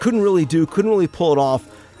 and couldn't really pull it off.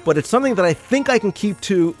 But it's something that I think I can keep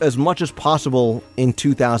to as much as possible in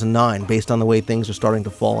 2009, based on the way things are starting to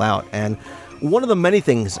fall out. And one of the many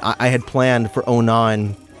things I had planned for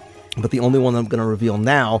 2009, but the only one I'm going to reveal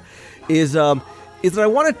now, is that I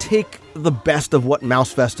want to take the best of what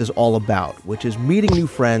MouseFest is all about, which is meeting new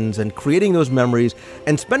friends and creating those memories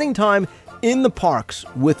and spending time in the parks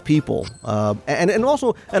with people, and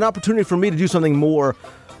also an opportunity for me to do something more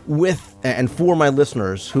with and for my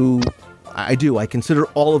listeners who I consider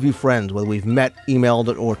all of you friends, whether we've met,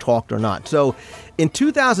 emailed, or talked or not. So in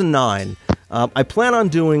 2009, I plan on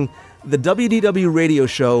doing the WDW radio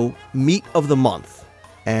show Meet of the Month.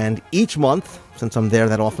 And each month, since I'm there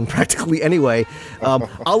that often practically anyway,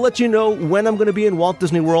 I'll let you know when I'm going to be in Walt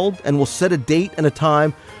Disney World, and we'll set a date and a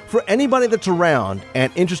time for anybody that's around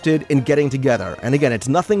and interested in getting together. And again, it's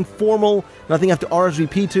nothing formal, nothing you have to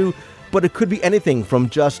RSVP to, but it could be anything from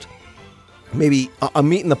just maybe a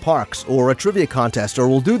meet in the parks or a trivia contest, or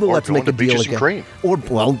we'll do the Let's Make a Deal Beaches again. And Cream. Or,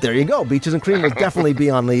 well, there you go. Beaches and Cream will definitely be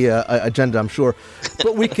on the agenda, I'm sure.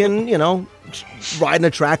 But we can, ride an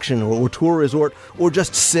attraction or tour a resort or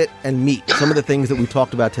just sit and meet. Some of the things that we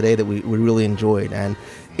talked about today that we really enjoyed. And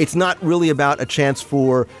it's not really about a chance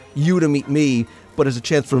for you to meet me, but it's a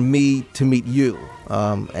chance for me to meet you.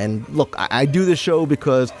 And look, I do this show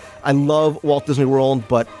because I love Walt Disney World,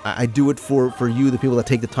 but I do it for you, the people that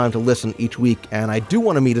take the time to listen each week. And I do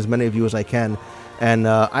want to meet as many of you as I can. And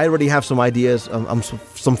I already have some ideas,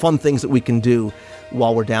 some fun things that we can do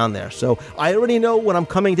while we're down there. So I already know when I'm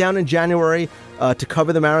coming down in January to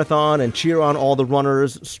cover the marathon and cheer on all the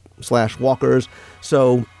runners / walkers.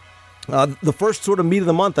 So the first sort of meet of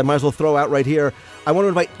the month, I might as well throw out right here. I want to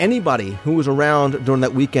invite anybody who was around during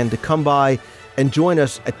that weekend to come by and join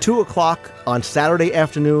us at 2 o'clock on Saturday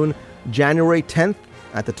afternoon, January 10th,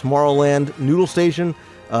 at the Tomorrowland Noodle Station.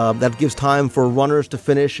 That gives time for runners to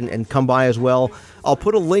finish and come by as well. I'll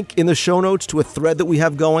put a link in the show notes to a thread that we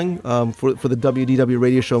have going for the WDW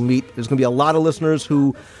radio show meet. There's going to be a lot of listeners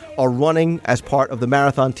who are running as part of the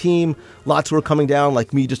marathon team. Lots who are coming down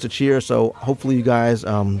like me just to cheer. So hopefully you guys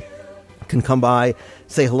can come by,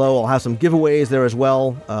 say hello. I'll have some giveaways there as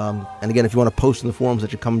well. And again, if you want to post in the forums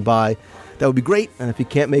that you're coming by, that would be great. And if you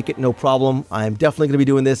can't make it, no problem. I'm definitely going to be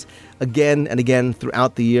doing this again and again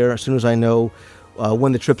throughout the year. As soon as I know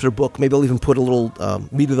when the trips are booked, maybe I'll even put a little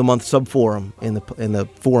Meet of the Month sub-forum in the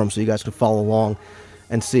forum so you guys can follow along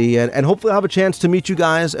and see. And hopefully I'll have a chance to meet you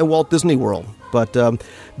guys at Walt Disney World. But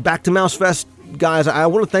back to MouseFest, guys, I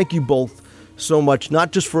want to thank you both so much,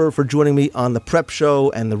 not just for joining me on the prep show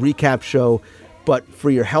and the recap show, but for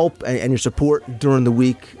your help and your support during the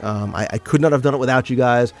week. I could not have done it without you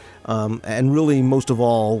guys, and really, most of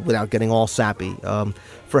all, without getting all sappy,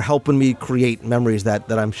 for helping me create memories that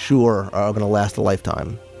I'm sure are going to last a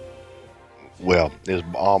lifetime. Well,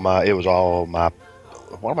 it was all my.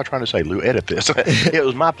 What am I trying to say, Lou? Edit this. It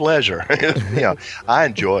was my pleasure. I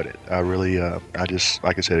enjoyed it. I really, I just,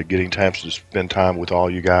 like I said, getting time to spend time with all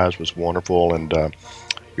you guys was wonderful, and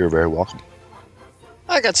you're very welcome.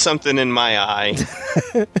 I got something in my eye. Is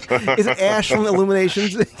it Ash from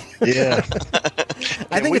Illuminations? Yeah.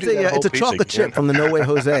 I think it's a chocolate chip from the No Way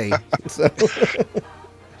Jose. So.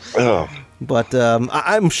 But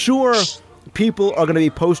I'm sure people are going to be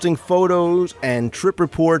posting photos and trip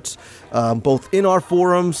reports, both in our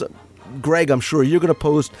forums. Greg, I'm sure you're going to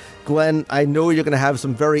post. Glenn, I know you're going to have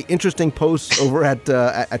some very interesting posts over at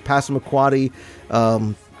Passamaquoddy.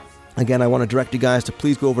 Again, I want to direct you guys to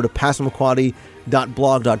please go over to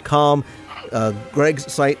passamaquoddy.blog.com. Greg's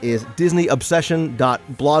site is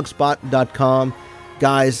disneyobsession.blogspot.com.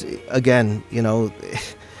 Guys, again,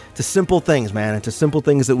 it's a simple things, man. It's a simple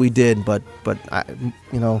things that we did, but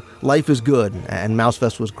life is good, and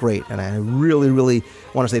MouseFest was great, and I really, really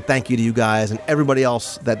want to say thank you to you guys and everybody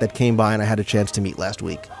else that came by and I had a chance to meet last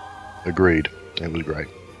week. Agreed. It was great.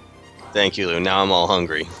 Thank you, Lou. Now I'm all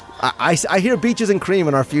hungry. I hear Beaches and Cream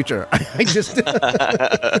in our future. I just...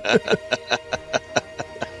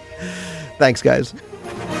 Thanks, guys.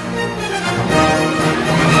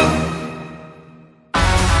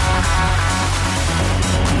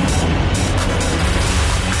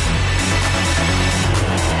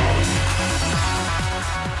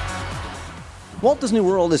 Walt Disney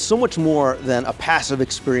World is so much more than a passive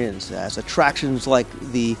experience, as attractions like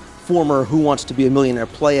the former Who Wants to Be a Millionaire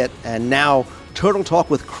Play It and now Turtle Talk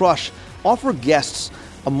with Crush offer guests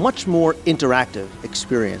a much more interactive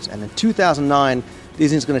experience. And in 2009,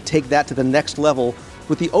 Disney's going to take that to the next level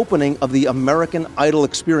with the opening of the American Idol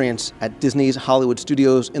experience at Disney's Hollywood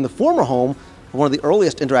Studios in the former home of one of the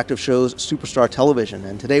earliest interactive shows, Superstar Television.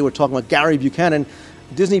 And today we're talking about Gary Buchanan,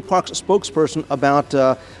 Disney Parks spokesperson,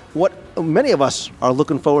 about what many of us are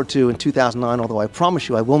looking forward to in 2009, although I promise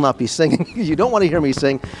you I will not be singing. You don't want to hear me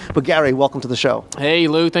sing. But Gary, welcome to the show. Hey,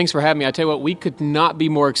 Lou, thanks for having me. I tell you what, we could not be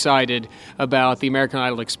more excited about the American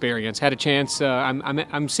Idol experience. Had a chance.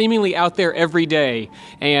 I'm seemingly out there every day,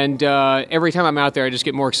 and every time I'm out there, I just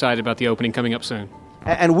get more excited about the opening coming up soon.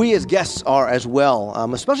 And we as guests are as well,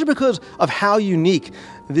 especially because of how unique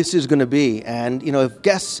this is going to be. And, if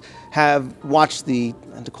guests have watched the,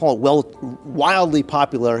 to call it wildly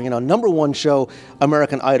popular, number one show,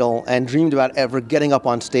 American Idol, and dreamed about ever getting up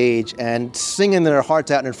on stage and singing their hearts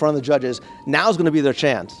out in front of the judges, now's going to be their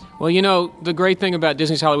chance. Well, the great thing about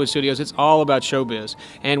Disney's Hollywood Studios, it's all about showbiz.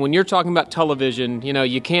 And when you're talking about television,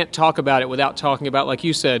 you can't talk about it without talking about, like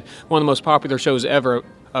you said, one of the most popular shows ever,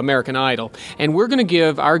 American Idol. And we're going to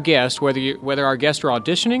give our guests, whether our guests are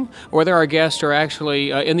auditioning or whether our guests are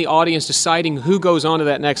actually in the audience deciding who goes on to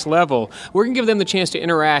that next level, we're going to give them the chance to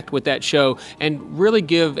interact with that show and really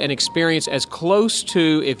give an experience as close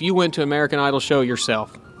to if you went to American Idol show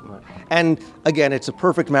yourself. And again, it's a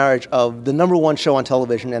perfect marriage of the number one show on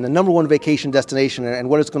television and the number one vacation destination and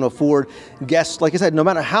what it's going to afford guests, like I said, no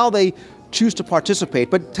matter how they choose to participate.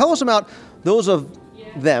 But tell us about those of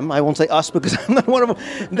them, I won't say us because I'm not one of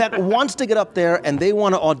them, that wants to get up there and they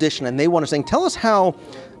want to audition and they want to sing. Tell us how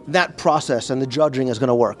that process and the judging is going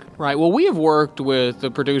to work. Right. Well, we have worked with the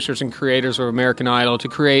producers and creators of American Idol to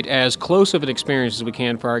create as close of an experience as we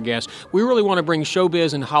can for our guests. We really want to bring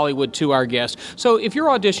showbiz and Hollywood to our guests. So if you're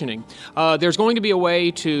auditioning, there's going to be a way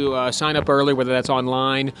to sign up early, whether that's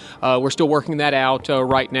online. We're still working that out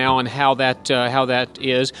right now on how that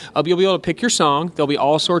is. You'll be able to pick your song. There'll be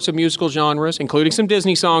all sorts of musical genres, including some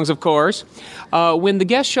Disney songs, of course. When the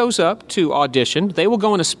guest shows up to audition, they will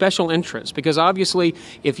go in a special entrance because obviously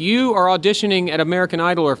if you are auditioning at American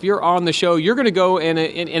Idol or if you're on the show, you're going to go in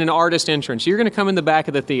an artist entrance. You're going to come in the back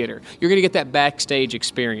of the theater. You're going to get that backstage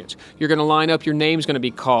experience. You're going to line up. Your name's going to be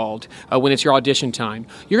called when it's your audition time.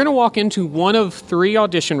 You're going to walk into one of 3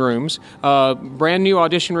 audition rooms, brand new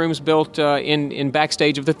audition rooms built in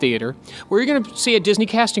backstage of the theater, where you're going to see a Disney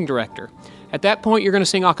casting director. At that point, you're going to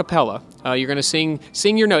sing a cappella. You're going to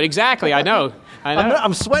sing your note. Exactly, I know.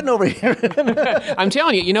 I'm sweating over here. I'm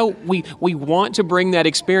telling you, we want to bring that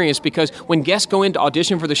experience because when guests go in to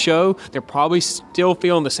audition for the show, they're probably still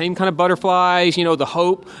feeling the same kind of butterflies, the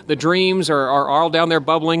hope, the dreams are all down there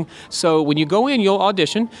bubbling. So when you go in, you'll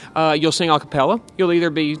audition, you'll sing a cappella. You'll either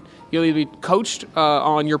be coached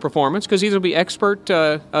on your performance, because these will be expert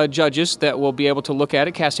judges that will be able to look at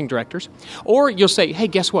it, casting directors. Or you'll say, hey,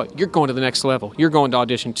 guess what? You're going to the next level. You're going to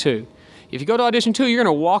audition 2. If you go to audition 2, you're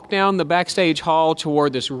going to walk down the backstage hall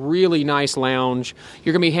toward this really nice lounge.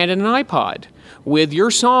 You're going to be handed an iPod with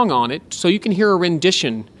your song on it so you can hear a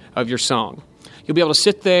rendition of your song. You'll be able to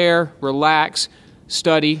sit there, relax,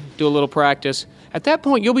 study, do a little practice. At that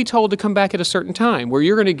point, you'll be told to come back at a certain time where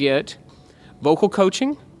you're going to get vocal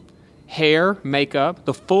coaching, hair, makeup,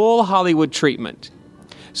 the full Hollywood treatment.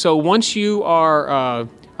 So once you are,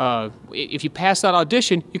 if you pass that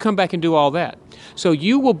audition, you come back and do all that. So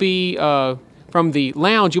you will be, from the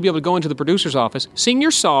lounge, you'll be able to go into the producer's office, sing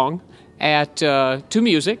your song to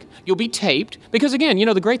music. You'll be taped. Because again,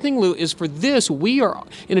 the great thing, Lou, is for this, we are,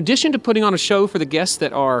 in addition to putting on a show for the guests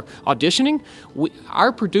that are auditioning,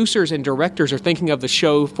 our producers and directors are thinking of the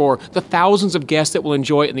show for the thousands of guests that will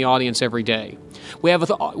enjoy it in the audience every day. We have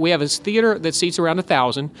a theater that seats around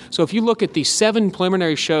 1,000. So if you look at the 7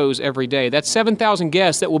 preliminary shows every day, that's 7,000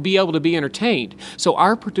 guests that will be able to be entertained. So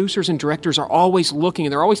our producers and directors are always looking,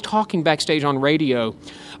 and they're always talking backstage on radio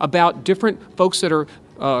about different folks that are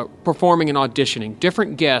performing and auditioning,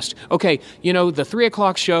 different guests. Okay, the 3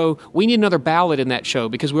 o'clock show, we need another ballad in that show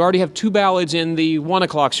because we already have 2 ballads in the 1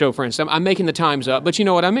 o'clock show, for instance. I'm making the times up, but you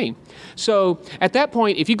know what I mean. So at that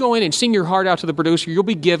point, if you go in and sing your heart out to the producer, you'll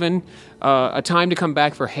be given a time to come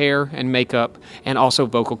back for hair and makeup and also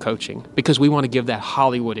vocal coaching because we want to give that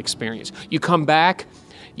Hollywood experience. You come back,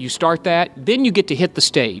 you start that, then you get to hit the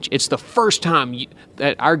stage. It's the first time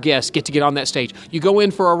that our guests get to get on that stage. You go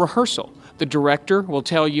in for a rehearsal. The director will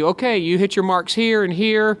tell you, okay, you hit your marks here and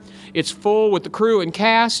here. It's full with the crew and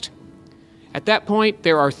cast. At that point,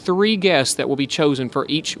 there are 3 guests that will be chosen for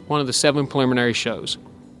each one of the 7 preliminary shows.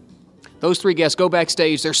 Those 3 guests go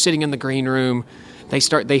backstage. They're sitting in the green room. They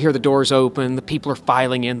hear the doors open. The people are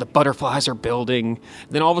filing in. The butterflies are building.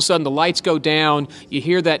 Then all of a sudden, the lights go down. You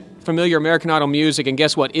hear that familiar American Idol music, and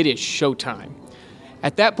guess what? It is showtime.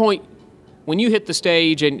 At that point, when you hit the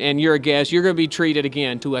stage and you're a guest, you're going to be treated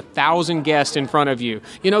again to 1,000 guests in front of you.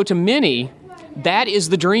 To many, that is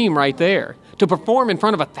the dream right there. To perform in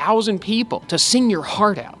front of 1,000 people, to sing your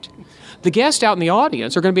heart out. The guests out in the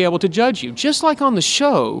audience are going to be able to judge you. Just like on the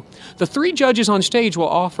show, the 3 judges on stage will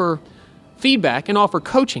offer feedback and offer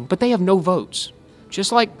coaching, but they have no votes.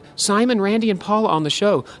 Just like Simon, Randy, and Paula on the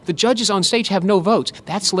show, the judges on stage have no votes.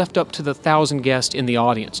 That's left up to the 1,000 guests in the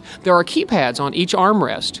audience. There are keypads on each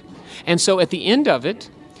armrest. And so at the end of it,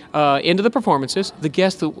 end of the performances, the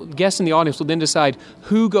guests in the audience will then decide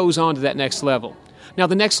who goes on to that next level. Now,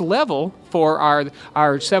 the next level for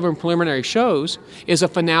our 7 preliminary shows is a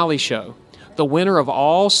finale show. The winner of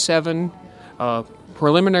all 7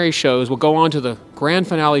 preliminary shows will go on to the grand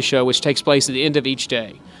finale show, which takes place at the end of each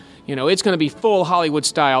day. You know, it's going to be full Hollywood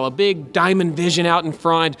style, a big diamond vision out in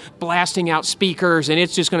front, blasting out speakers, and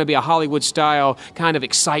it's just going to be a Hollywood style kind of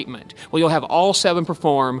excitement. Well, you'll have all 7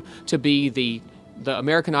 perform to be the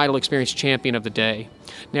American Idol Experience champion of the day.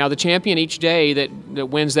 Now, the champion each day that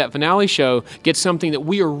wins that finale show gets something that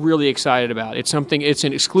we are really excited about. It's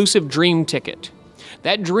an exclusive dream ticket.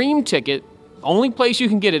 That dream ticket, only place you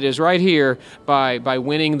can get it is right here by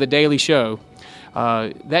winning the daily show.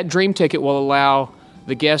 That dream ticket will allow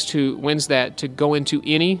the guest who wins that to go into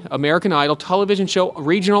any American Idol television show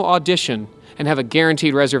regional audition and have a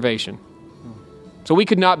guaranteed reservation. So we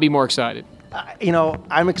could not be more excited.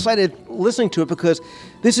 I'm excited listening to it because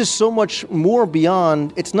this is so much more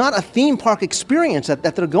beyond. It's not a theme park experience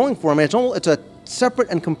that they're going for. I mean, it's a separate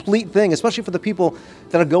and complete thing, especially for the people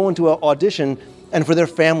that are going to an audition and for their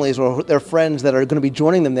families or their friends that are going to be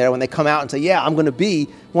joining them there when they come out and say, yeah, I'm going to be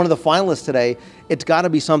one of the finalists today. It's got to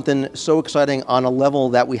be something so exciting on a level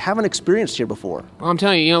that we haven't experienced here before. Well, I'm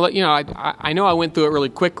telling you, I know I went through it really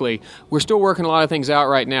quickly. We're still working a lot of things out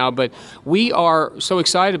right now, but we are so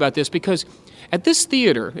excited about this because at this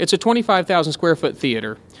theater, it's a 25,000 square foot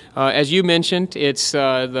theater. As you mentioned, it's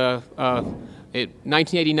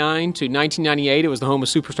 1989 to 1998, it was the home of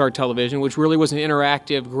Superstar Television, which really was an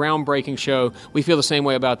interactive, groundbreaking show. We feel the same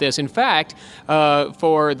way about this. In fact,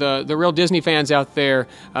 for the real Disney fans out there,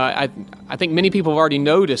 I think many people have already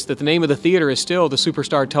noticed that the name of the theater is still the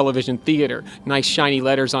Superstar Television Theater. Nice shiny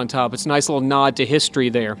letters on top. It's a nice little nod to history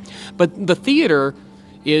there. But the theater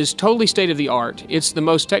is totally state-of-the-art. It's the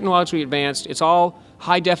most technologically advanced. It's all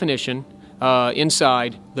high definition.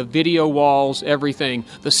 Inside, the video walls, everything.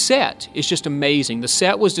 The set is just amazing. The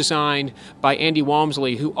set was designed by Andy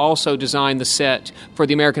Walmsley, who also designed the set for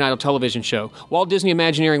the American Idol television show. Walt Disney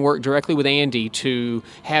Imagineering worked directly with Andy to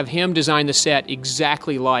have him design the set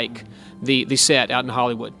exactly like the set out in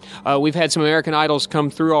Hollywood. We've had some American Idols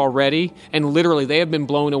come through already, and literally they have been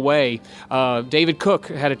blown away. David Cook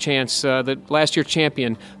had a chance, the last year's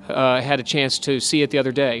champion, had a chance to see it the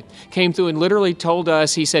other day. Came through and literally told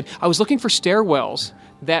us, he said, I was looking for stairwells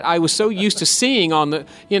that I was so used to seeing on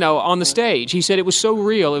the stage. He said it was so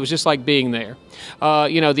real, it was just like being there.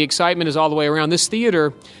 The excitement is all the way around. This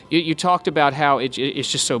theater, you talked about how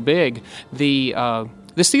it's just so big.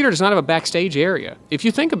 This theater does not have a backstage area. If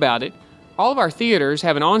you think about it, all of our theaters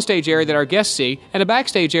have an onstage area that our guests see and a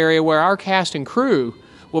backstage area where our cast and crew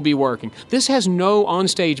will be working. This has no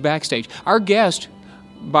onstage backstage. Our guests,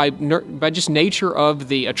 by just nature of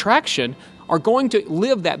the attraction, are going to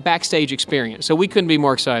live that backstage experience. So we couldn't be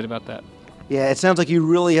more excited about that. Yeah, it sounds like you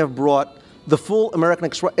really have brought the full American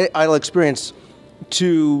Idol experience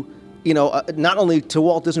to, not only to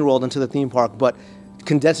Walt Disney World and to the theme park, but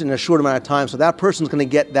condensed in a short amount of time. So that person's going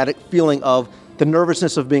to get that feeling of the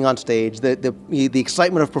nervousness of being on stage, the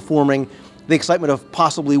excitement of performing, the excitement of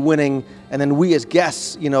possibly winning, and then we as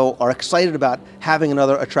guests, are excited about having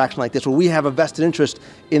another attraction like this where we have a vested interest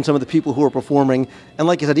in some of the people who are performing. And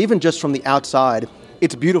like I said, even just from the outside,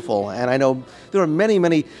 it's beautiful. And I know there are many,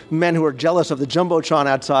 many men who are jealous of the Jumbotron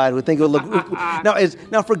outside who think it would look...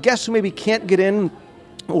 Now, for guests who maybe can't get in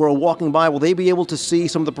or are walking by, will they be able to see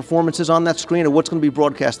some of the performances on that screen, or what's going to be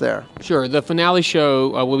broadcast there? Sure. The finale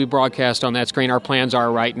show will be broadcast on that screen. Our plans are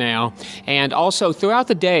right now. And also throughout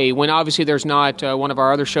the day, when obviously there's not one of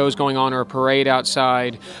our other shows going on or a parade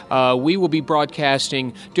outside, we will be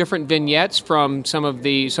broadcasting different vignettes from some of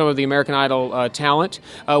the American Idol talent.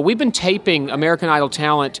 We've been taping American Idol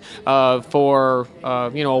talent for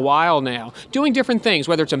a while now, doing different things,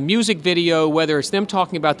 whether it's a music video, whether it's them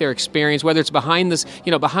talking about their experience, whether it's behind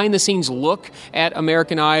the scenes look at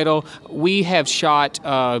American Idol. We have shot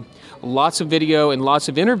lots of video and lots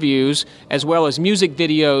of interviews, as well as music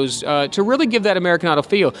videos, to really give that American Idol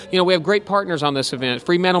feel. We have great partners on this event: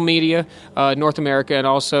 Fremantle Media, North America, and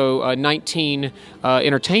also 19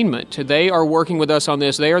 Entertainment. They are working with us on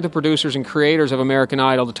this. They are the producers and creators of American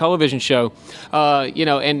Idol, the television show.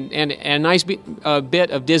 And a nice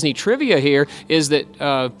bit of Disney trivia here is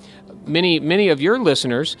that many of your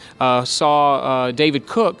listeners saw David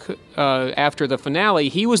Cook after the finale,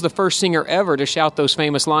 he was the first singer ever to shout those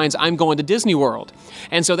famous lines, "I'm going to Disney World."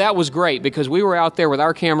 And so that was great because we were out there with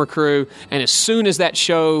our camera crew, and as soon as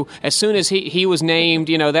he was named,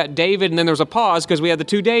 that David, and then there was a pause because we had the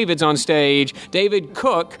two Davids on stage, David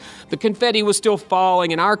Cook, the confetti was still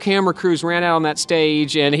falling, and our camera crews ran out on that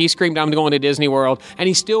stage, and he screamed, "I'm going to Disney World," and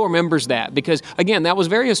he still remembers that because, again, that was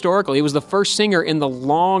very historical. He was the first singer in the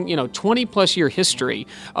long, 20-plus year history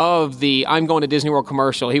of the "I'm going to Disney World"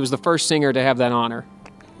 commercial. He was the first singer to have that honor.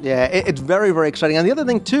 Yeah, it's very, very exciting. And the other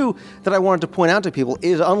thing, too, that I wanted to point out to people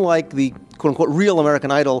is unlike the quote-unquote real American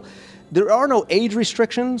Idol, there are no age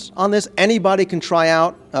restrictions on this. Anybody can try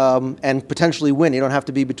out and potentially win. You don't have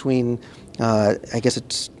to be between, I guess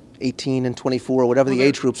it's 18 and 24, whatever the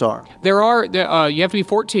age groups are. There are. You have to be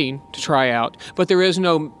 14 to try out, but there is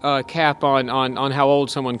no cap on how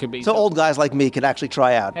old someone could be. So old guys like me could actually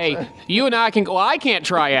try out. Hey, you and I can. Well, I can't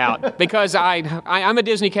try out because I'm a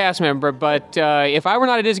Disney cast member. But if I were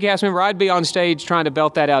not a Disney cast member, I'd be on stage trying to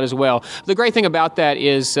belt that out as well. The great thing about that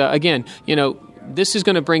is, again, this is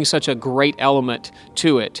going to bring such a great element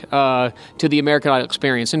to it, to the American Idol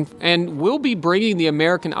experience, and we'll be bringing the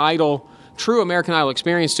true American Idol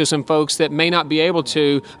experience to some folks that may not be able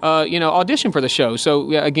to, audition for the show.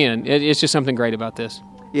 So, again, it's just something great about this.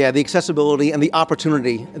 Yeah, the accessibility and the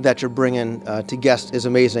opportunity that you're bringing to guests is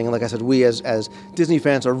amazing. And like I said, we as Disney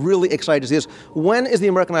fans are really excited to see this. When is the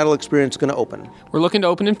American Idol experience going to open? We're looking to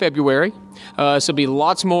open in February. So there'll be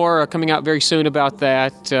lots more coming out very soon about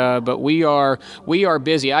that. But we are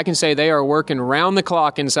busy. I can say they are working round the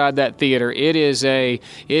clock inside that theater. It is a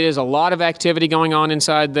lot of activity going on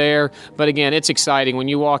inside there. But again, it's exciting when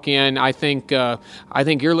you walk in. I think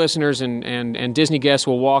your listeners and Disney guests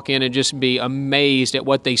will walk in and just be amazed at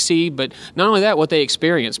what they see, but not only that, what they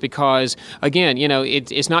experience. Because again,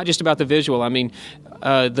 it's not just about the visual. I mean,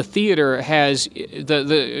 the theater has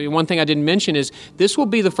the one thing I didn't mention is this will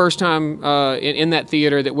be the first time in that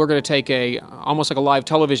theater that we're going to take almost like a live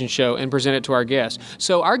television show and present it to our guests.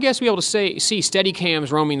 So our guests will be able to see steady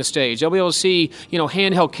cams roaming the stage. They'll be able to see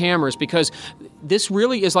handheld cameras because this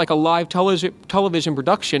really is like a live television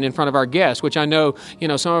production in front of our guests, which I know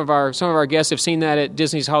some of our guests have seen that at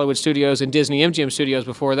Disney's Hollywood Studios and Disney MGM Studios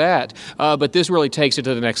before that. But this really takes it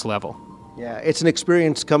to the next level. Yeah, it's an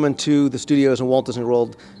experience coming to the studios in Walt Disney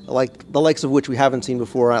World, like the likes of which we haven't seen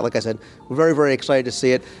before. Like I said, we're very, very excited to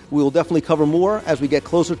see it. We will definitely cover more as we get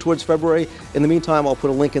closer towards February. In the meantime, I'll put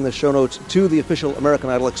a link in the show notes to the official American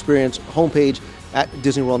Idol Experience homepage at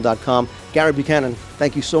DisneyWorld.com. Gary Buchanan,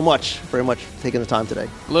 thank you so much, very much for taking the time today.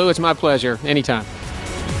 Lou, it's my pleasure. Anytime.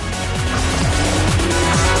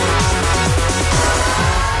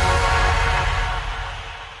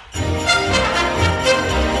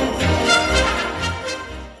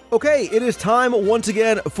 Okay, it is time once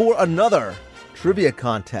again for another trivia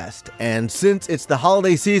contest. And since it's the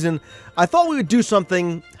holiday season, I thought we would do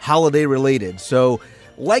something holiday related. So,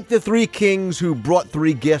 like the three kings who brought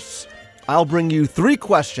three gifts, I'll bring you three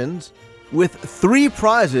questions with three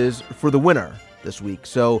prizes for the winner this week.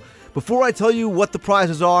 So, before I tell you what the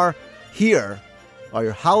prizes are, here are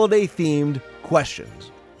your holiday-themed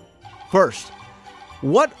questions. First,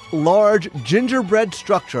 what large gingerbread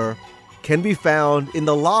structure can be found in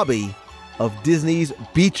the lobby of Disney's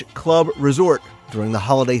Beach Club Resort during the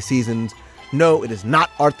holiday seasons? No, it is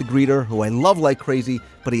not Art the Greeter, who I love like crazy,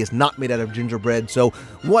 but he is not made out of gingerbread. So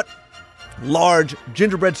what large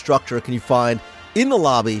gingerbread structure can you find in the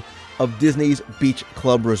lobby of Disney's Beach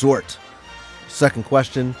Club Resort? Second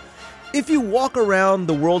question, if you walk around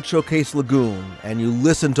the World Showcase Lagoon and you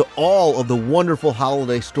listen to all of the wonderful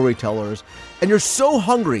holiday storytellers, and you're so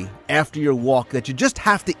hungry after your walk that you just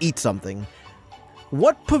have to eat something,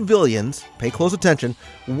 what pavilion's, pay close attention,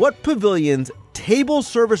 what pavilion's table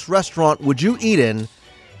service restaurant would you eat in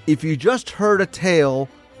if you just heard a tale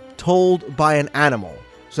told by an animal?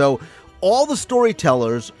 So all the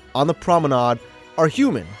storytellers on the promenade are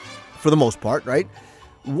human, for the most part, right?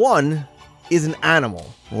 One is an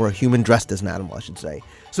animal, or a human dressed as an animal, I should say.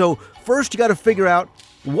 So first you got to figure out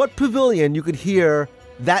what pavilion you could hear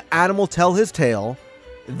that animal tell his tale,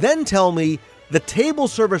 then tell me the table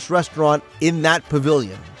service restaurant in that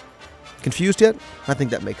pavilion. Confused yet? I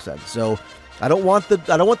think that makes sense. So I don't want the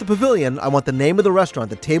pavilion, I want the name of the restaurant,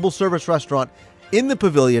 the table service restaurant in the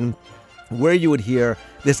pavilion where you would hear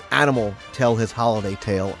this animal tell his holiday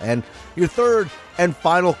tale. And your third and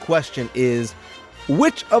final question is,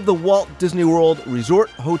 which of the Walt Disney World Resort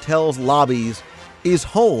Hotel's lobbies is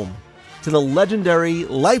home to the legendary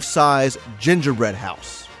life-size gingerbread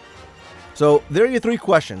house? So there are your three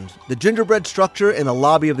questions. The gingerbread structure in the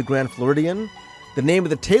lobby of the Grand Floridian, the name of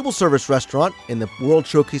the table service restaurant in the World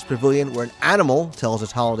Showcase Pavilion where an animal tells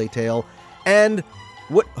its holiday tale, and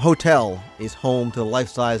what hotel is home to the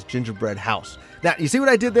life-size gingerbread house. Now, you see what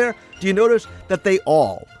I did there? Do you notice that they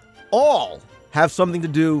all have something to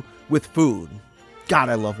do with food? God,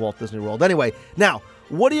 I love Walt Disney World. Anyway, now,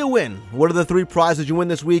 what do you win? What are the 3 prizes you win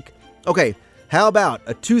this week? Okay, how about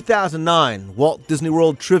a 2009 Walt Disney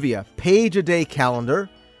World Trivia page-a-day calendar,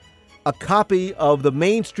 a copy of the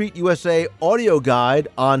Main Street USA audio guide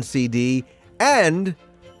on CD, and,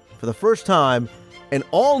 for the first time, an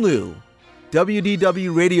all-new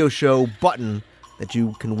WDW radio show button that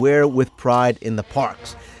you can wear with pride in the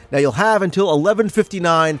parks. Now, you'll have until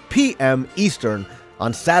 11:59 p.m. Eastern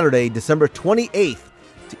on Saturday, December 28th,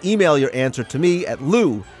 to email your answer to me at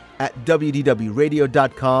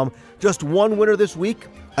lou@wdwradio.com. Just one winner this week.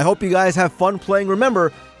 I hope you guys have fun playing.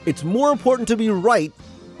 Remember, it's more important to be right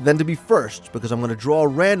than to be first, because I'm going to draw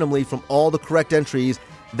randomly from all the correct entries.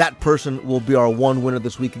 That person will be our one winner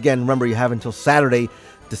this week. Again, remember, you have until Saturday,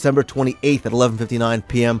 December 28th at 11:59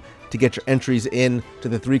 p.m. to get your entries in to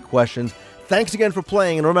the 3 questions. Thanks again for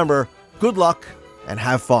playing, and remember, good luck and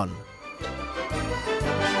have fun.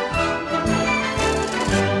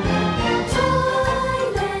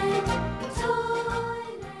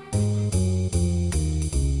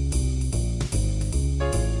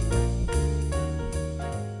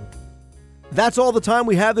 That's all the time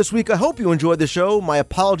we have this week. I hope you enjoyed the show. My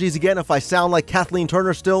apologies again if I sound like Kathleen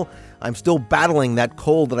Turner still. I'm still battling that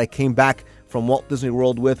cold that I came back from Walt Disney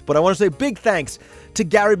World with. But I want to say big thanks to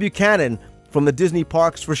Gary Buchanan from the Disney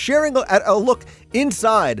Parks for sharing a look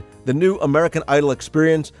inside the new American Idol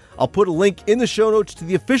experience. I'll put a link in the show notes to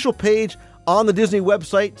the official page on the Disney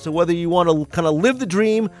website. So whether you want to kind of live the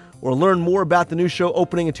dream or learn more about the new show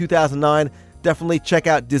opening in 2009, definitely check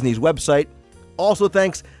out Disney's website. Also,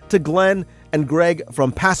 thanks to Glenn and Greg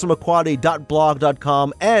from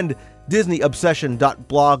passamaquoddy.blog.com and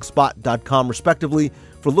DisneyObsession.blogspot.com, respectively,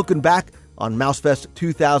 for looking back on MouseFest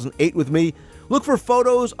 2008 with me. Look for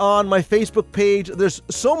photos on my Facebook page. There's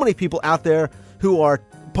so many people out there who are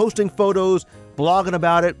posting photos, blogging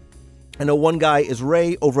about it. I know one guy is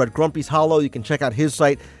Ray over at Grumpy's Hollow. You can check out his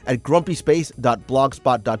site at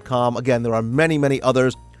grumpyspace.blogspot.com. Again, there are many, many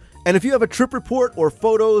others. And if you have a trip report or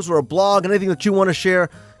photos or a blog, anything that you want to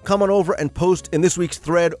share, come on over and post in this week's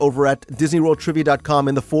thread over at DisneyWorldTrivia.com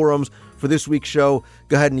in the forums for this week's show.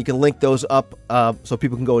 Go ahead and you can link those up so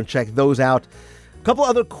people can go and check those out. A couple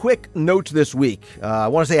other quick notes this week. I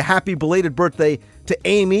want to say a happy belated birthday to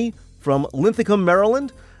Amy from Linthicum,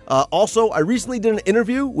 Maryland. Also, I recently did an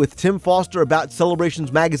interview with Tim Foster about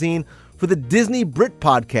Celebrations Magazine for the Disney Brit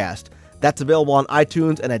podcast. That's available on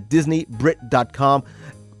iTunes and at DisneyBrit.com.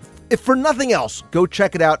 If for nothing else, go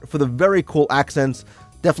check it out for the very cool accents.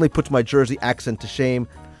 Definitely puts my Jersey accent to shame.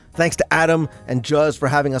 Thanks to Adam and Juz for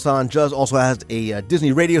having us on. Juz also has a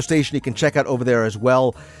Disney radio station you can check out over there as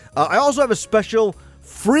well. I also have a special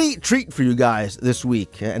free treat for you guys this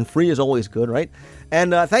week. And free is always good, right?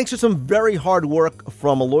 And thanks to some very hard work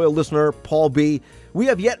from a loyal listener, Paul B., we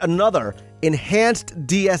have yet another enhanced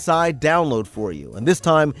DSI download for you. And this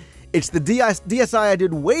time, it's the DSI I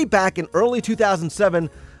did way back in early 2007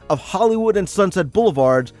 of Hollywood and Sunset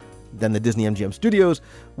Boulevards, then the Disney MGM Studios,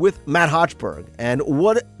 with Matt Hochberg. And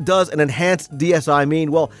what does an enhanced DSI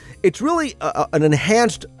mean? Well, it's really an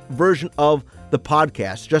enhanced version of the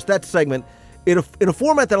podcast, just that segment, in a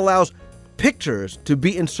format that allows pictures to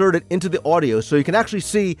be inserted into the audio so you can actually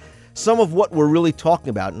see some of what we're really talking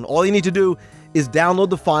about. And all you need to do is download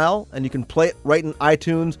the file, and you can play it right in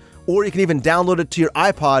iTunes, or you can even download it to your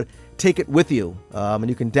iPod, take it with you. And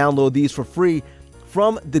you can download these for free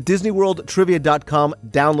from the DisneyWorldTrivia.com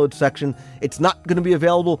download section. It's not going to be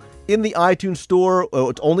available in the iTunes store.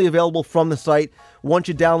 It's only available from the site. Once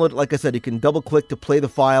you download it, like I said, you can double-click to play the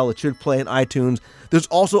file. It should play in iTunes. There's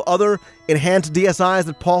also other enhanced DSIs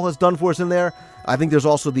that Paul has done for us in there. I think there's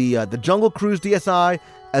also the Jungle Cruise DSI,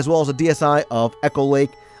 as well as a DSI of Echo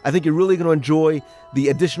Lake. I think you're really going to enjoy the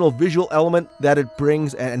additional visual element that it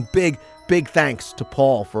brings, and big thanks to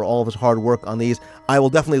Paul for all of his hard work on these. I will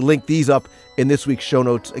definitely link these up in this week's show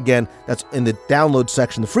notes. Again, that's in the download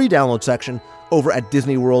section, the free download section, over at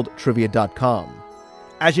DisneyWorldTrivia.com.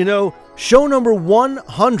 As you know, show number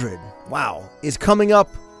 100, is coming up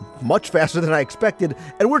much faster than I expected,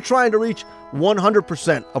 and we're trying to reach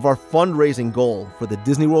 100% of our fundraising goal for the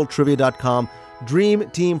DisneyWorldTrivia.com Dream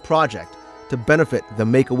Team Project to benefit the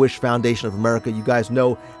Make-A-Wish Foundation of America. You guys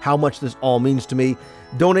know how much this all means to me.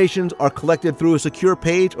 Donations are collected through a secure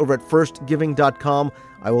page over at firstgiving.com.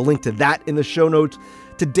 I will link to that in the show notes.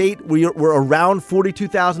 To date, we're around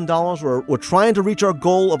 $42,000. We're trying to reach our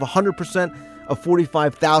goal of 100% of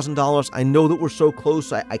 $45,000. I know that we're so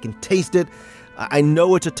close. I can taste it. I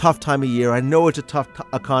know it's a tough time of year. I know it's a tough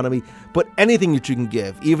economy, but anything that you can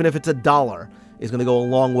give, even if it's $1, is going to go a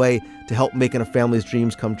long way to help making a family's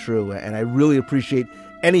dreams come true. And I really appreciate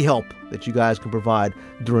any help that you guys can provide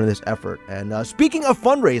during this effort. And speaking of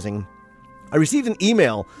fundraising, I received an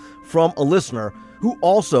email from a listener who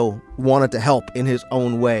also wanted to help in his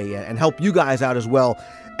own way and help you guys out as well.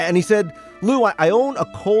 And he said, Lou, I own a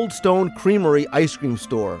Cold Stone Creamery ice cream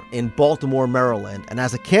store in Baltimore, Maryland. And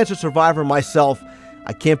as a cancer survivor myself,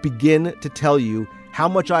 I can't begin to tell you how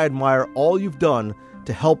much I admire all you've done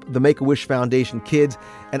to help the Make-A-Wish Foundation kids.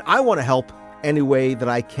 And I want to help any way that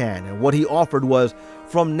I can. And what he offered was,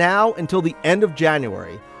 from now until the end of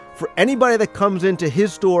January, for anybody that comes into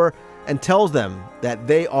his store and tells them that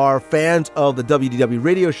they are fans of the WDW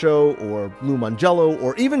radio show or Lou Mongello,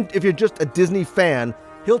 or even if you're just a Disney fan,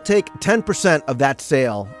 he'll take 10% of that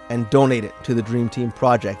sale and donate it to the Dream Team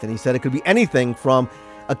Project. And he said it could be anything from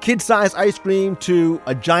a kid-sized ice cream to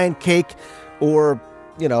a giant cake, or,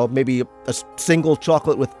 you know, maybe a single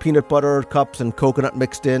chocolate with peanut butter cups and coconut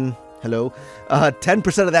mixed in. Hello.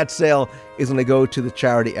 10% of that sale is going to go to the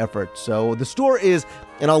charity effort. So the store is,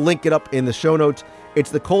 and I'll link it up in the show notes,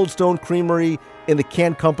 it's the Cold Stone Creamery in the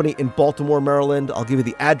Can Company in Baltimore, Maryland. I'll give you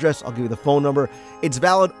the address. I'll give you the phone number. It's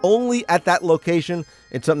valid only at that location.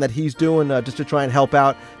 It's something that he's doing just to try and help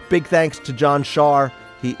out. Big thanks to John Shar.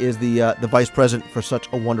 He is the vice president for such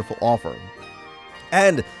a wonderful offer.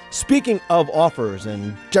 And speaking of offers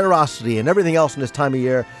and generosity and everything else in this time of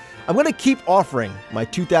year, I'm going to keep offering my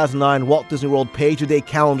 2009 Walt Disney World Page-A-Day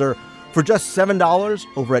calendar for just $7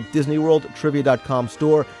 over at DisneyWorldTrivia.com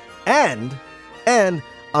store. And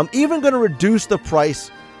I'm even going to reduce the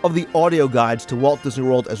price of the audio guides to Walt Disney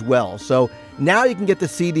World as well. So now you can get the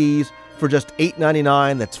CDs for just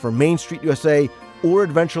 $8.99. That's for Main Street USA or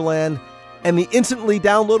Adventureland. And the instantly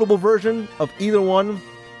downloadable version of either one,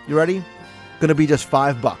 you ready? Going to be just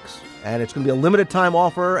 $5. And it's going to be a limited time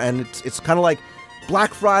offer. And it's kind of like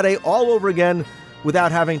Black Friday all over again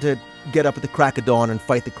without having to get up at the crack of dawn and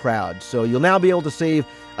fight the crowd. So you'll now be able to save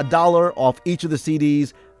 $1 off each of the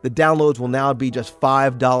CDs. The downloads will now be just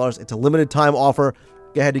 $5. It's a limited time offer.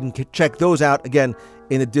 Go ahead, you can check those out again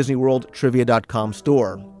in the DisneyWorldTrivia.com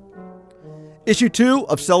store. Issue 2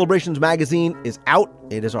 of Celebrations magazine is out.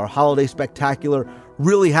 It is our holiday spectacular.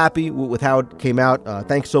 Really happy with how it came out.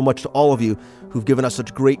 Thanks so much to all of you who've given us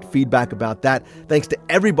such great feedback about that. Thanks to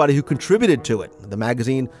everybody who contributed to it. The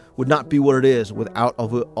magazine would not be what it is without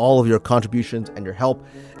all of your contributions and your help.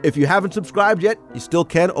 If you haven't subscribed yet, you still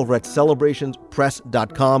can over at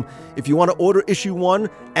celebrationspress.com. If you want to order issue 1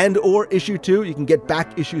 and or issue 2, you can get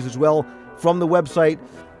back issues as well from the website.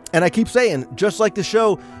 And I keep saying, just like the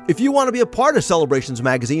show, if you want to be a part of Celebrations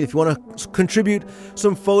magazine, if you want to contribute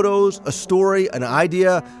some photos, a story, an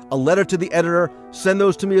idea, a letter to the editor, send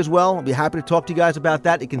those to me as well. I'll be happy to talk to you guys about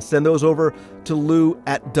that. You can send those over to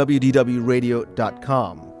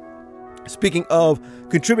lou@wdwradio.com. Speaking of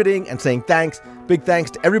contributing and saying thanks, big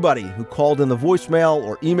thanks to everybody who called in the voicemail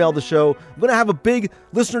or emailed the show. I'm going to have a big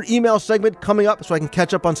listener email segment coming up so I can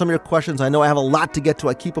catch up on some of your questions. I know I have a lot to get to.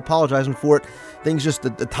 I keep apologizing for it. Things just,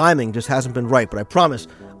 the timing just hasn't been right, but I promise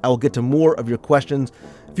I will get to more of your questions.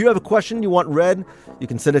 If you have a question you want read, you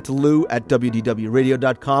can send it to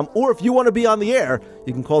lou@wdwradio.com, or if you want to be on the air,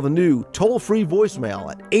 you can call the new toll-free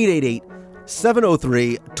voicemail at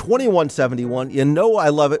 888-703-2171. You know I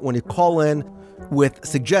love it when you call in with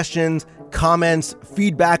suggestions, comments,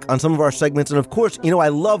 feedback on some of our segments. And of course, you know I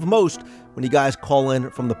love most when you guys call in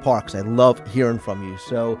from the parks. I love hearing from you.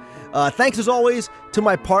 So thanks as always to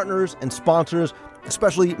my partners and sponsors,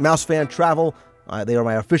 especially Mouse Fan Travel. They are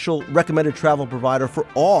my official recommended travel provider for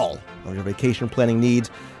all of your vacation planning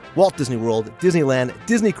needs. Walt Disney World, Disneyland,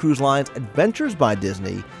 Disney Cruise Lines, Adventures by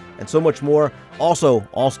Disney, and so much more. Also,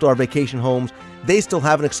 All-Star Vacation Homes. They still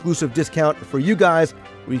have an exclusive discount for you guys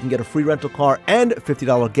where you can get a free rental car and a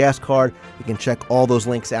 $50 gas card. You can check all those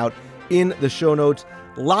links out in the show notes.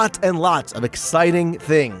 Lots and lots of exciting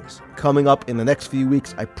things coming up in the next few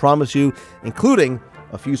weeks, I promise you, including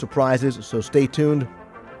a few surprises, so stay tuned.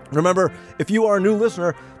 Remember, if you are a new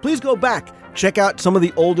listener, please go back. Check out some of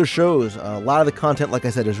the older shows. A lot of the content, like I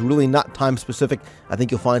said, is really not time-specific. I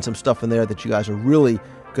think you'll find some stuff in there that you guys are really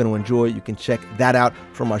going to enjoy. You can check that out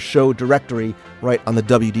from our show directory right on the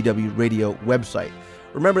WDW Radio website.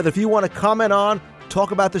 Remember that if you want to comment on,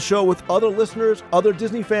 talk about the show with other listeners, other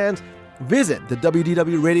Disney fans, visit the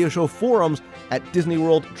WDW Radio Show forums at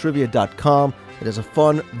DisneyWorldTrivia.com. It is a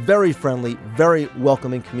fun, very friendly, very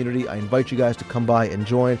welcoming community. I invite you guys to come by and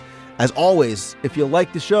join. As always, if you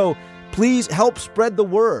like the show, Please help spread the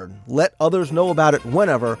word. Let others know about it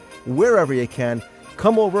whenever, wherever you can.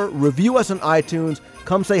 Come over, review us on iTunes,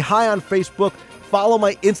 come say hi on Facebook, follow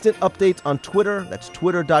my instant updates on Twitter. That's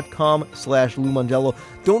twitter.com/Lou Mongello.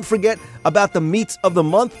 Don't forget about the meets of the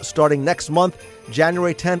month starting next month,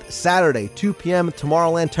 January 10th, Saturday, 2 p.m.,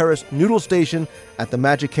 Tomorrowland Terrace Noodle Station at the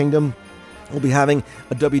Magic Kingdom. We'll be having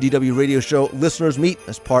a WDW radio show listeners meet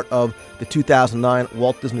as part of the 2009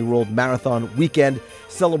 Walt Disney World Marathon Weekend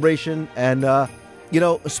celebration. And,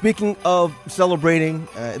 speaking of celebrating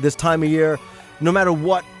this time of year, no matter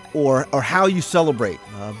what or how you celebrate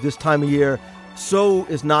this time of year, so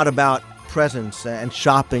is not about presents and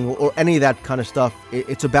shopping or any of that kind of stuff.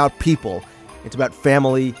 It's about people. It's about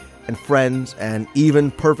family and friends and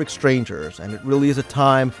even perfect strangers. And it really is a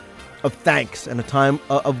time of thanks and a time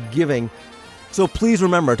of giving. So please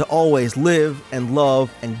remember to always live and love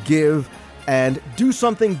and give and do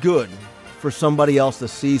something good for somebody else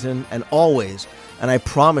this season, and always, and I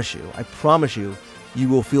promise you, you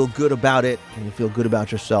will feel good about it and you feel good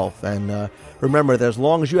about yourself. And remember that as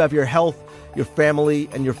long as you have your health, your family,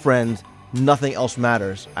 and your friends, nothing else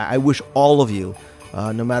matters. I wish all of you,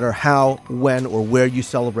 no matter how, when, or where you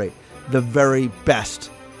celebrate, the very best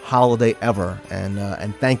holiday ever.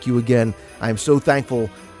 And thank you again. I am so thankful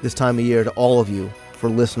this time of year to all of you for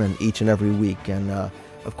listening each and every week. And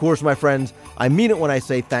of course, my friends, I mean it when I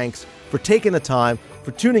say thanks for taking the time,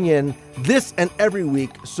 for tuning in this and every week.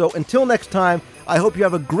 So until next time, I hope you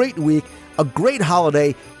have a great week, a great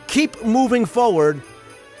holiday. Keep moving forward.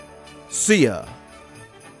 See ya.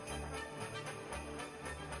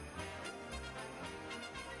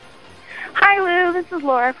 Hi, Lou. This is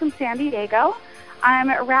Laura from San Diego. I'm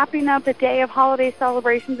wrapping up a day of holiday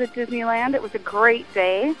celebrations at Disneyland. It was a great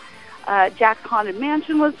day. Jack's Haunted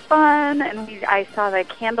Mansion was fun, and I saw the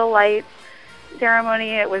candlelight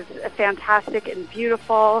ceremony. It was fantastic and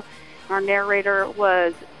beautiful. Our narrator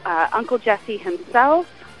was Uncle Jesse himself,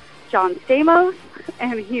 John Stamos,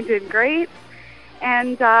 and he did great.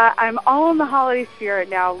 And I'm all in the holiday spirit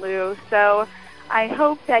now, Lou. So I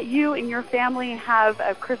hope that you and your family have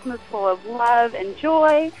a Christmas full of love and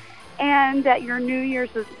joy, and that your New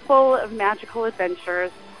Year's is full of magical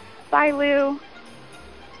adventures. Bye, Lou.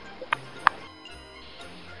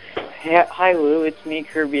 Hi, Lou. It's me,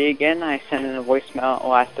 Kirby, again. I sent in a voicemail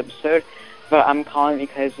last episode, but I'm calling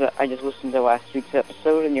because I just listened to last week's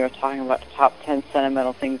episode, and you were talking about the top 10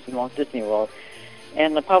 sentimental things in Walt Disney World.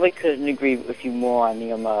 And I probably couldn't agree with you more on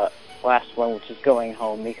the last one, which is going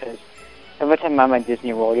home, because every time I'm at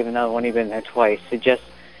Disney World, even though I've only been there twice,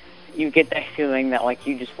 you get that feeling that, like,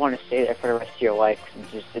 you just want to stay there for the rest of your life.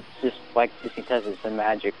 It's just like Disney says, it's the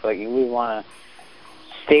magic. Like, you really want to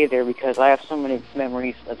stay there, because I have so many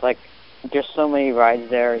memories. It's like, there's so many rides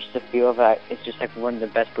there. It's the feel of that. It's just, like, one of the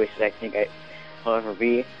best places I think I'll ever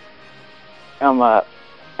be. Because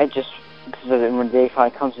when the day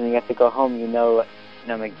finally comes and you have to go home, you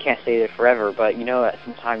can't stay there forever, but you know that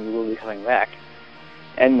sometime you will be coming back.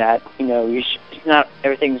 And that,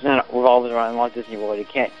 everything's not revolving around Walt Disney World. You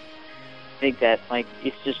can't think that, like,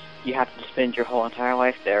 it's just, you have to spend your whole entire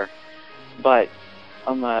life there. But,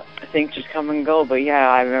 things just come and go. But yeah,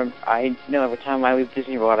 I know every time I leave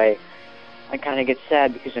Disney World, I kind of get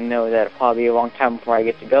sad, because I know that it'll probably be a long time before I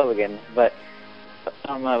get to go again. But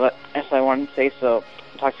as I wanted to say, so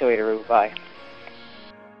talk to you later. Bye.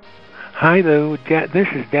 Hi, Lou. This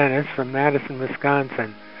is Dennis from Madison,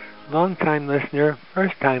 Wisconsin. Long-time listener,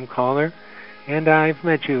 first-time caller, and I've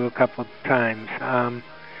met you a couple of times.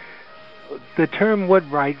 The term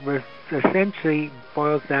woodwright essentially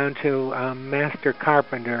boils down to master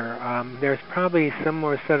carpenter. There's probably some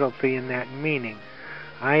more subtlety in that meaning.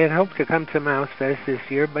 I had hoped to come to Mouse Fest this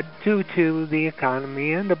year, but due to the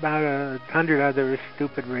economy and about 100 other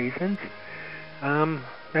stupid reasons,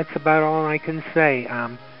 that's about all I can say.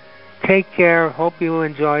 Take care. Hope you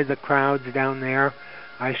enjoy the crowds down there.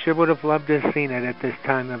 I sure would have loved to have seen it at this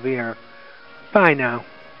time of year. Bye now.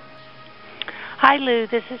 Hi, Lou.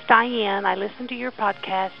 This is Diane. I listen to your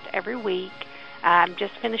podcast every week. I'm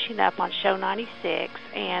just finishing up on show 96,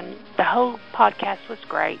 and the whole podcast was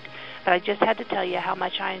great. But I just had to tell you how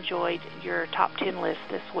much I enjoyed your top 10 list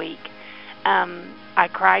this week. I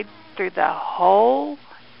cried through that whole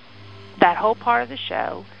part of the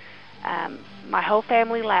show. My whole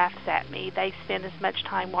family laughs at me. They spend as much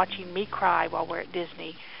time watching me cry while we're at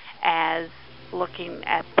Disney as looking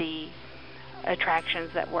at the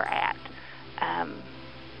attractions that we're at.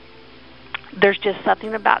 There's just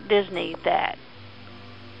something about Disney that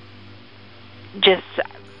just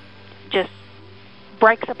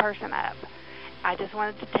breaks a person up. I just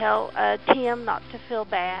wanted to tell Tim not to feel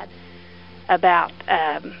bad about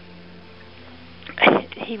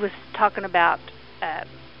he was talking about,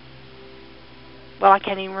 well, I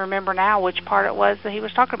can't even remember now which part it was that he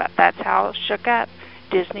was talking about. That's how shook up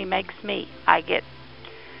Disney makes me. I get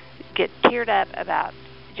teared up about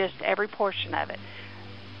just every portion of it.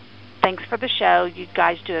 Thanks for the show. You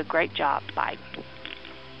guys do a great job. Bye.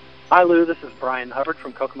 Hi, Lou. This is Brian Hubbard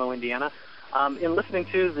from Kokomo, Indiana. In listening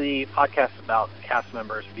to the podcast about cast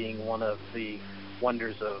members being one of the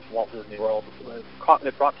wonders of Walt Disney World,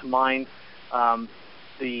 it brought to mind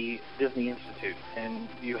the Disney Institute, and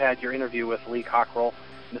you had your interview with Lee Cockrell,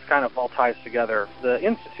 and this kind of all ties together. The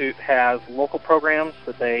Institute has local programs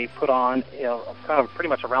that they put on, kind of pretty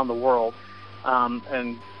much around the world,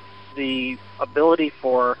 and the ability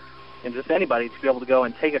for just anybody to be able to go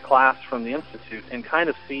and take a class from the Institute and kind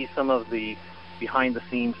of see some of the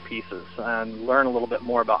behind-the-scenes pieces and learn a little bit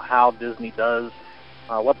more about how Disney does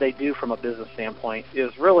what they do from a business standpoint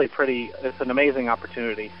is really it's an amazing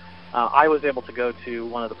opportunity. I was able to go to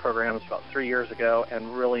one of the programs about 3 years ago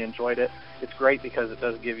and really enjoyed it. It's great because it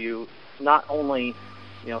does give you not only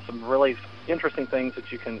some really interesting things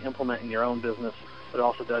that you can implement in your own business, but it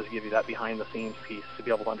also does give you that behind-the-scenes piece to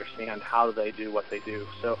be able to understand how they do what they do.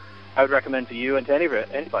 So I would recommend to you and to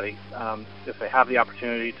anybody, if they have the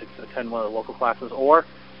opportunity to attend one of the local classes or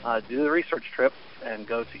do the research trip and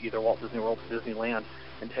go to either Walt Disney World or Disneyland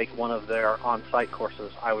and take one of their on-site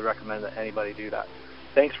courses, I would recommend that anybody do that.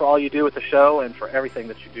 Thanks for all you do with the show and for everything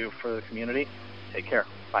that you do for the community. Take care.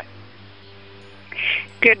 Bye.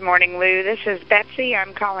 Good morning, Lou. This is Betsy.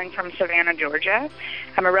 I'm calling from Savannah, Georgia.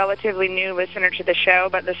 I'm a relatively new listener to the show,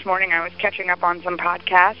 but this morning I was catching up on some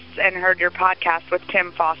podcasts and heard your podcast with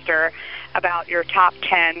Tim Foster about your top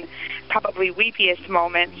 10 probably weepiest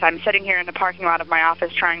moments. I'm sitting here in the parking lot of my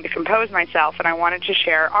office trying to compose myself, and I wanted to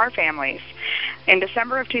share our families. In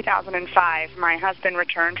December of 2005, my husband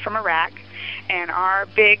returned from Iraq, and our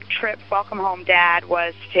big trip welcome home dad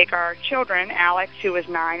was to take our children, Alex, who was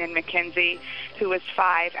 9, and Mackenzie, who was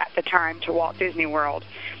 5 at the time, to Walt Disney World.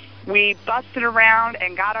 We busted around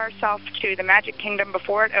and got ourselves to the Magic Kingdom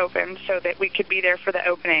before it opened so that we could be there for the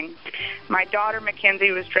opening. My daughter,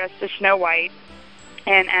 Mackenzie, was dressed as Snow White,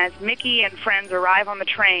 and as Mickey and friends arrive on the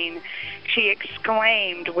train, she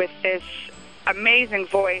exclaimed with this amazing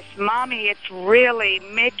voice, "Mommy, it's really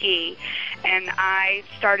Mickey." And I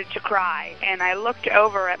started to cry, and I looked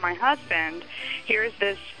over at my husband. Here's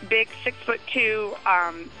this big 6'2"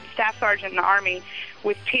 staff sergeant in the Army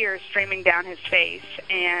with tears streaming down his face.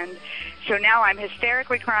 And so now I'm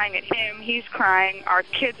hysterically crying at him. He's crying. Our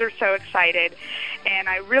kids are so excited. And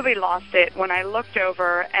I really lost it when I looked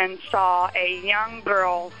over and saw a young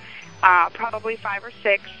girl, probably 5 or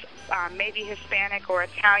 6, maybe Hispanic or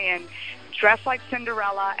Italian, dressed like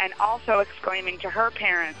Cinderella and also exclaiming to her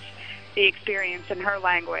parents the experience in her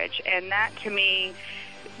language. And that, to me,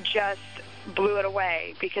 just blew it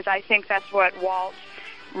away, because I think that's what Walt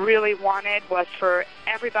really wanted, was for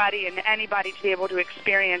everybody and anybody to be able to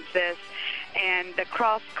experience this. And the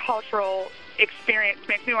cross-cultural experience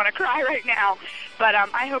makes me want to cry right now. But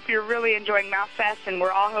I hope you're really enjoying Mouthfest, and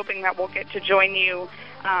we're all hoping that we'll get to join you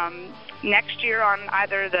next year on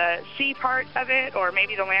either the sea part of it or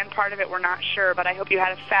maybe the land part of it. We're not sure, but I hope you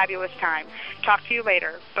had a fabulous time. Talk to you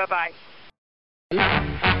later. Bye-bye.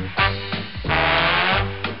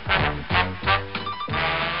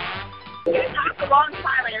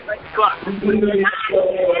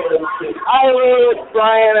 Hi, Lou. It's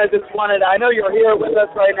Brian. I know you're here with us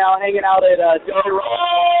right now, hanging out at Joe.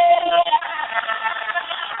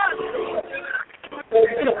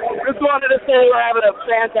 Just wanted to say we're having a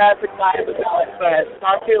fantastic time with Alex Fest.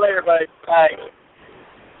 Talk to you later, buddy. Bye.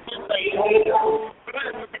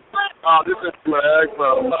 This is Greg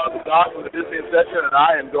from Doc from the Disney Session, and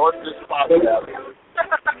I endorse this podcast.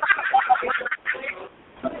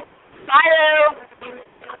 Bye,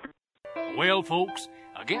 Well, folks,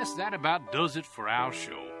 I guess that about does it for our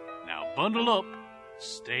show. Now bundle up,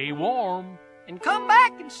 stay warm, and come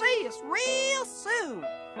back and see us real soon.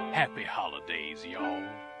 Happy holidays, y'all.